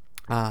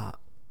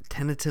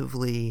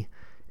 tentatively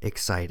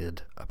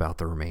excited about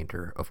the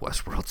remainder of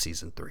Westworld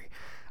Season 3.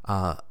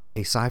 A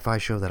sci-fi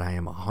show that I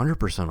am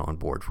 100% on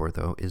board for,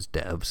 though, is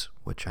Devs,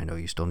 which I know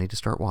you still need to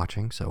start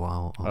watching, so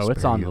I'll spare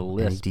it's on you the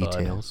list, any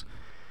details.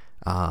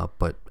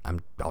 But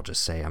I'll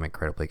just say I'm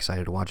incredibly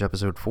excited to watch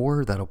episode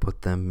 4. That'll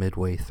put them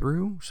midway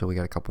through, so we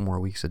got a couple more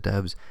weeks of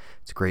Devs.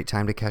 It's a great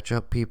time to catch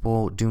up,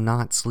 people. Do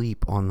not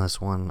sleep on this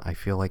one. I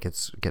feel like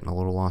it's getting a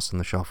little lost in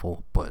the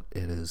shuffle, but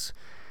it's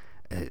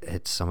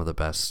some of the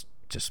best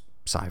just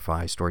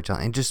sci-fi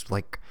storytelling and just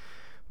like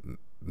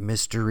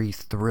mystery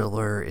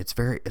thriller. It's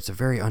a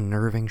very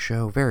unnerving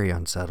show, very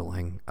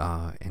unsettling,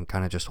 and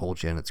kind of just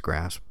holds you in its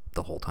grasp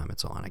the whole time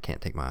it's on. I can't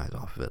take my eyes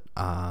off of it.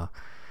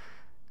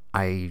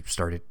 I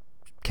started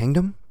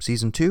Kingdom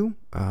Season 2,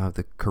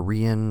 the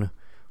Korean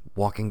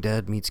Walking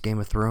Dead meets Game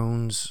of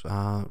Thrones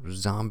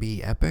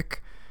zombie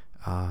epic.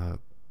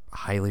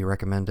 Highly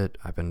recommend it.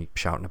 I've been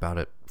shouting about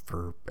it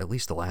for at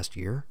least the last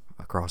year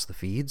across the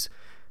feeds.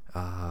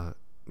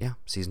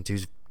 Season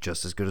 2's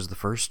just as good as the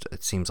first.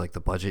 It seems like the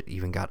budget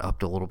even got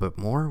upped a little bit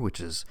more, which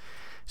is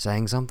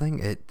saying something.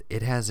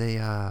 It has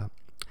an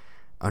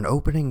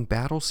opening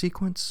battle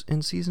sequence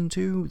in season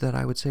 2 that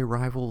I would say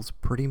rivals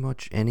pretty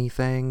much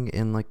anything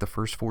in like the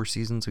first 4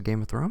 seasons of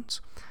Game of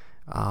Thrones.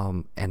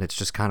 And it's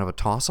just kind of a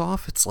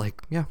toss-off. It's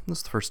like, yeah, this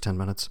is the first 10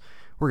 minutes.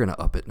 We're going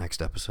to up it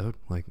next episode,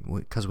 like,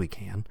 because we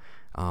can.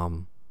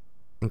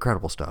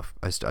 Incredible stuff.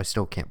 I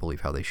still can't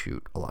believe how they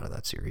shoot a lot of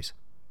that series.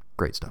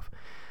 Great stuff.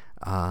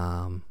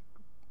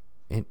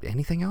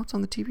 Anything else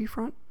on the TV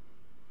front?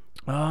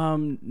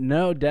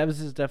 No,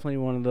 Devs is definitely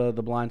one of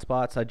the blind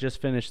spots. I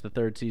just finished the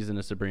 3rd season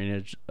of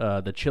Sabrina,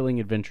 The Chilling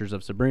Adventures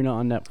of Sabrina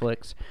on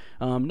Netflix.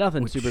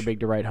 Nothing super big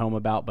to write home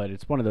about, but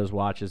it's one of those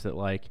watches that,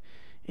 like,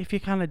 if you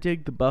kind of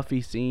dig the Buffy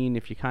scene,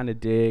 if you kind of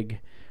dig,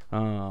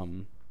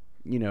 Charm,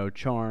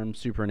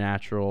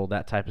 Supernatural,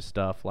 that type of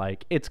stuff,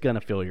 like, it's going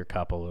to fill your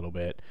cup a little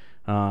bit.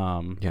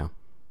 Yeah.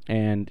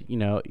 And,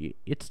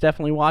 it's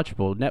definitely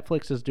watchable.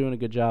 Netflix is doing a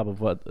good job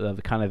of what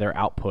kind of their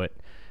output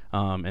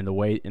and the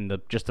way and the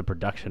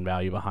production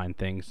value behind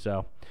things.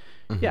 So,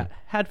 yeah,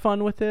 had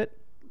fun with it.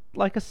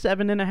 Like a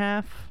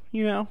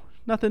 7.5.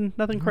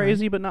 Nothing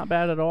crazy, but not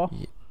bad at all.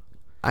 Yeah.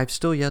 I've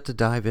still yet to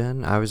dive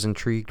in. I was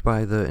intrigued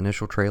by the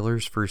initial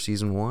trailers for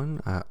season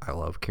 1. I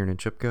love Kieran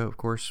Chipka, of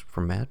course,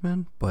 from Mad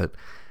Men, but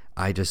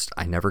I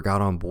never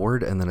got on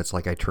board. And then it's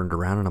like I turned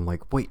around and I'm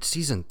like, wait,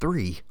 season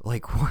 3?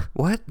 Like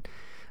what?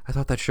 I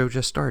thought that show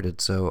just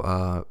started.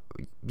 So,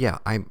 yeah,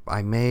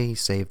 I may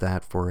save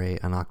that for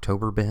an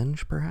October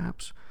binge,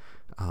 perhaps.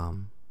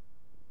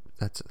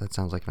 That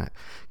sounds like that.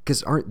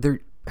 Because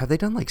have they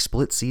done like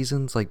split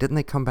seasons? Like, didn't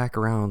they come back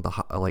around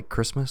like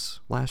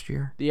Christmas last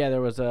year? Yeah,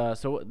 there was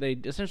so they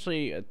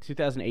essentially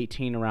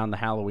 2018 around the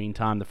Halloween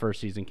time, the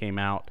first season came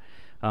out.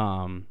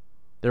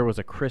 There was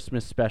a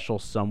Christmas special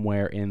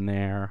somewhere in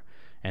there,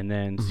 and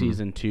then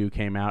season 2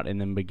 came out, and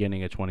then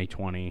beginning of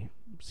 2020.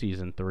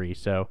 Season 3.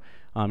 So,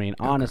 I mean,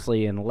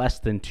 honestly, in less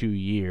than 2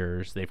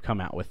 years, they've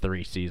come out with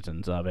 3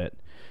 seasons of it.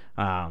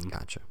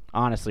 Gotcha.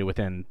 Honestly,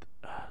 within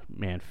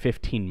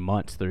 15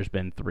 months, there's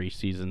been 3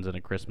 seasons and a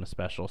Christmas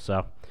special.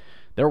 So,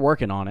 they're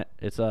working on it.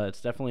 It's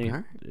definitely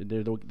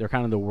they're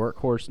kind of the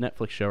workhorse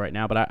Netflix show right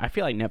now. But I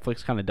feel like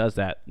Netflix kind of does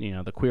that.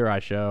 The Queer Eye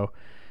show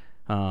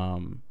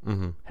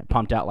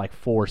pumped out like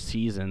 4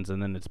 seasons,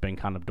 and then it's been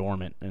kind of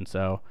dormant. And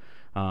so,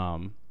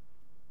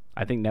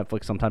 I think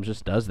Netflix sometimes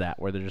just does that,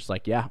 where they're just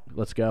like, yeah,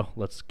 let's go.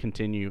 Let's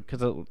continue. Because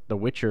The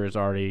Witcher is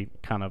already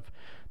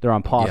they're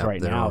on pause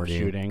right now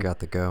shooting. Got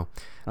the go.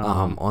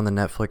 On the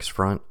Netflix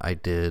front, I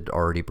did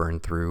already burn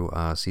through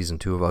season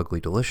 2 of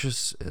Ugly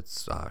Delicious.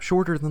 It's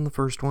shorter than the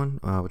first one,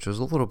 which was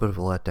a little bit of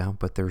a letdown,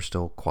 but there's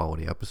still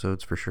quality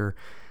episodes for sure.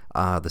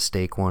 The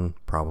steak one,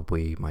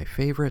 probably my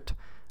favorite.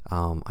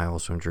 I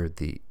also enjoyed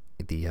the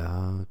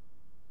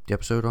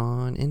episode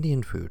on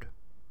Indian food.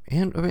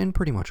 And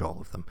pretty much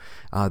all of them.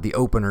 The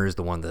opener is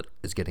the one that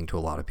is getting to a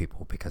lot of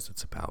people because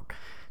it's about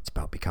It's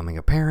about becoming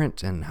a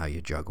parent and how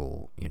you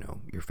juggle,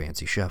 your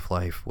fancy chef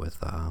life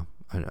with a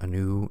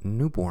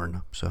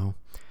newborn. So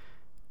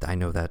I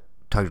know that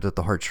tugged at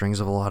the heartstrings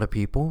of a lot of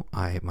people.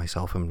 I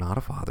myself am not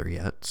a father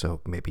yet,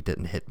 so maybe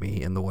didn't hit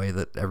me in the way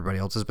that everybody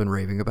else has been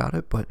raving about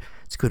it, but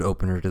it's a good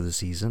opener to the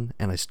season,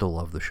 and I still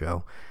love the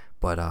show.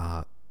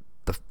 But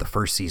the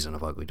first season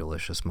of Ugly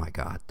Delicious, my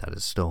God, that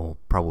is still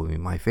probably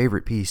my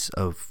favorite piece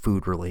of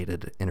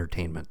food-related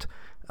entertainment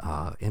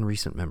in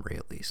recent memory,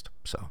 at least.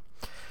 So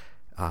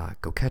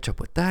go catch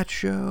up with that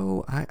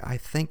show. I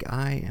think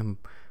I am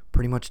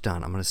pretty much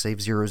done. I'm going to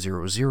save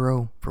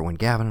 000 for when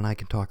Gavin and I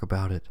can talk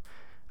about it.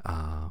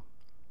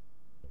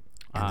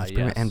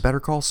 And Better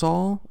Call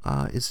Saul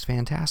is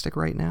fantastic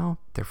right now.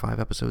 They're 5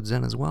 episodes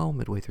in as well,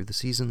 midway through the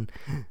season.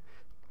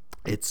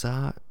 It's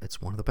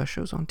one of the best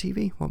shows on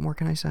TV. What more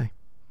can I say?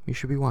 You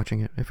should be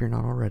watching it if you're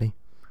not already.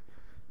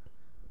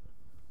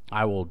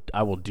 I will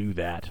do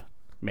that,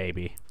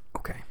 maybe.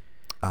 Okay.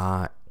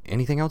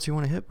 Anything else you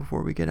want to hit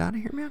before we get out of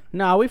here, man?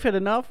 No, we've hit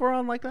enough. We're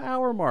on like the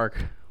hour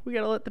mark. We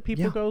gotta let the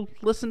people go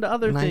listen to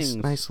other things.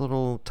 Nice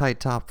little tight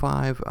top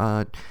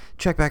 5.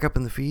 Check back up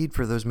in the feed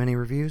for those mini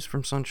reviews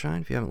from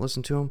Sunshine if you haven't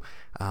listened to them.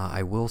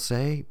 I will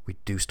say we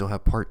do still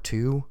have part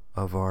 2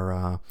 of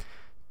our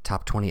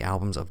top 20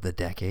 albums of the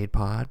decade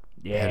pod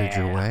headed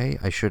your way.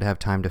 I should have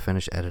time to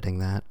finish editing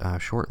that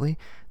shortly.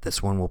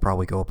 This one will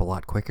probably go up a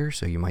lot quicker,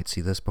 so you might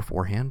see this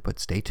beforehand, but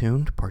stay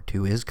tuned. Part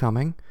 2 is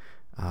coming.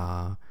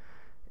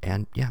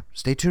 And yeah,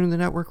 stay tuned in the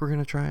network. We're going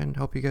to try and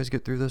help you guys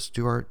get through this,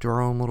 do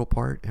our own little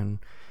part, and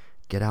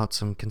get out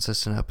some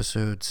consistent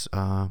episodes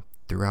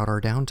throughout our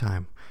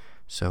downtime.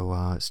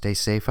 So stay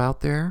safe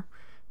out there.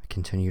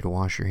 Continue to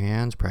wash your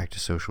hands,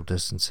 practice social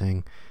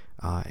distancing,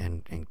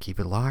 and keep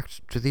it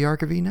locked to the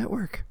Archivy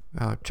network.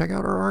 Check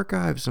out our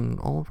archives and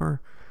all of our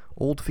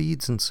old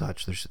feeds and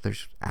such.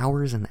 There's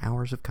hours and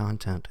hours of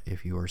content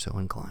if you are so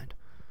inclined.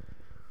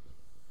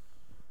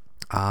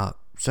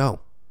 So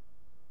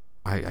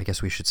I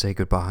guess we should say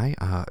goodbye.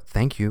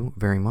 Thank you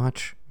very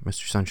much,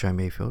 Mr. Sunshine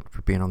Mayfield,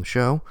 for being on the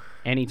show.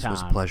 Anytime.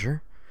 This was a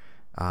pleasure.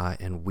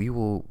 And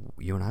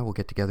you and I will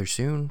get together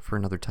soon for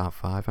another top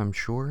 5, I'm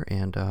sure.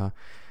 And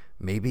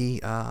maybe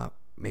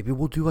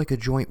we'll do like a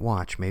joint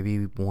watch.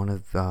 Maybe one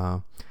of,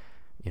 I'm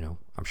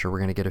sure we're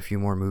going to get a few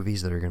more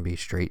movies that are going to be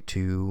straight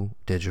to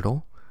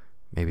digital.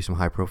 Maybe some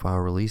high-profile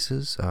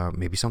releases.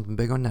 Maybe something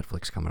big on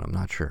Netflix coming. I'm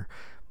not sure.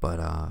 But,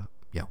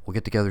 yeah, we'll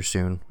get together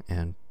soon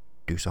and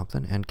do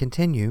something and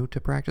continue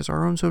to practice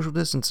our own social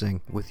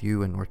distancing with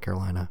you in North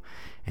Carolina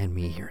and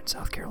me here in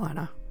South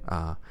Carolina.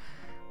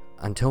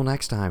 Until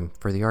next time,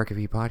 for the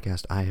Archivy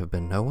podcast, I have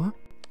been Noah.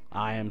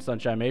 I am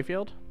Sunshine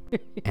Mayfield.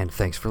 And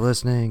thanks for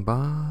listening.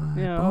 Bye.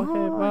 Yeah, bye.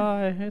 okay,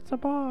 bye. It's a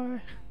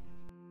bye.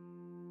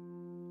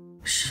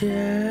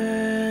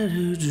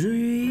 Shattered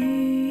dreams,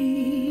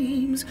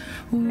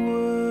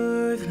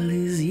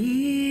 worthless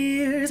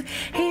years.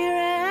 Here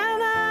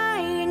am I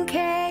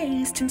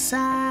encased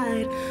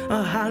inside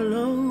a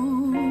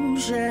hollow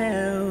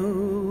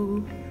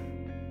shell.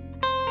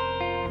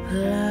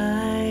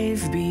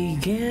 Life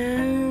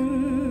began,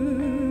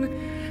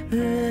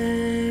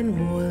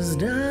 then was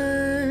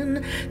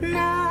done.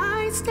 Now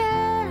I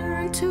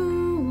stare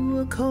into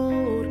a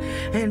cold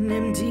and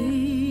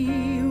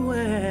empty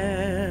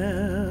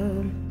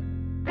well.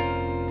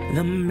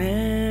 The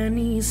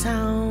many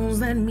sounds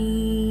that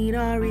meet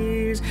our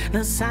ears,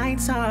 the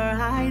sights our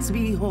eyes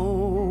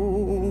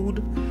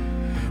behold,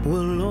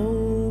 will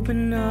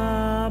open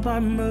up our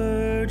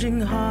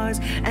merging hearts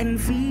and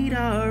feed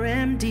our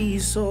empty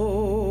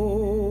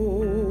souls.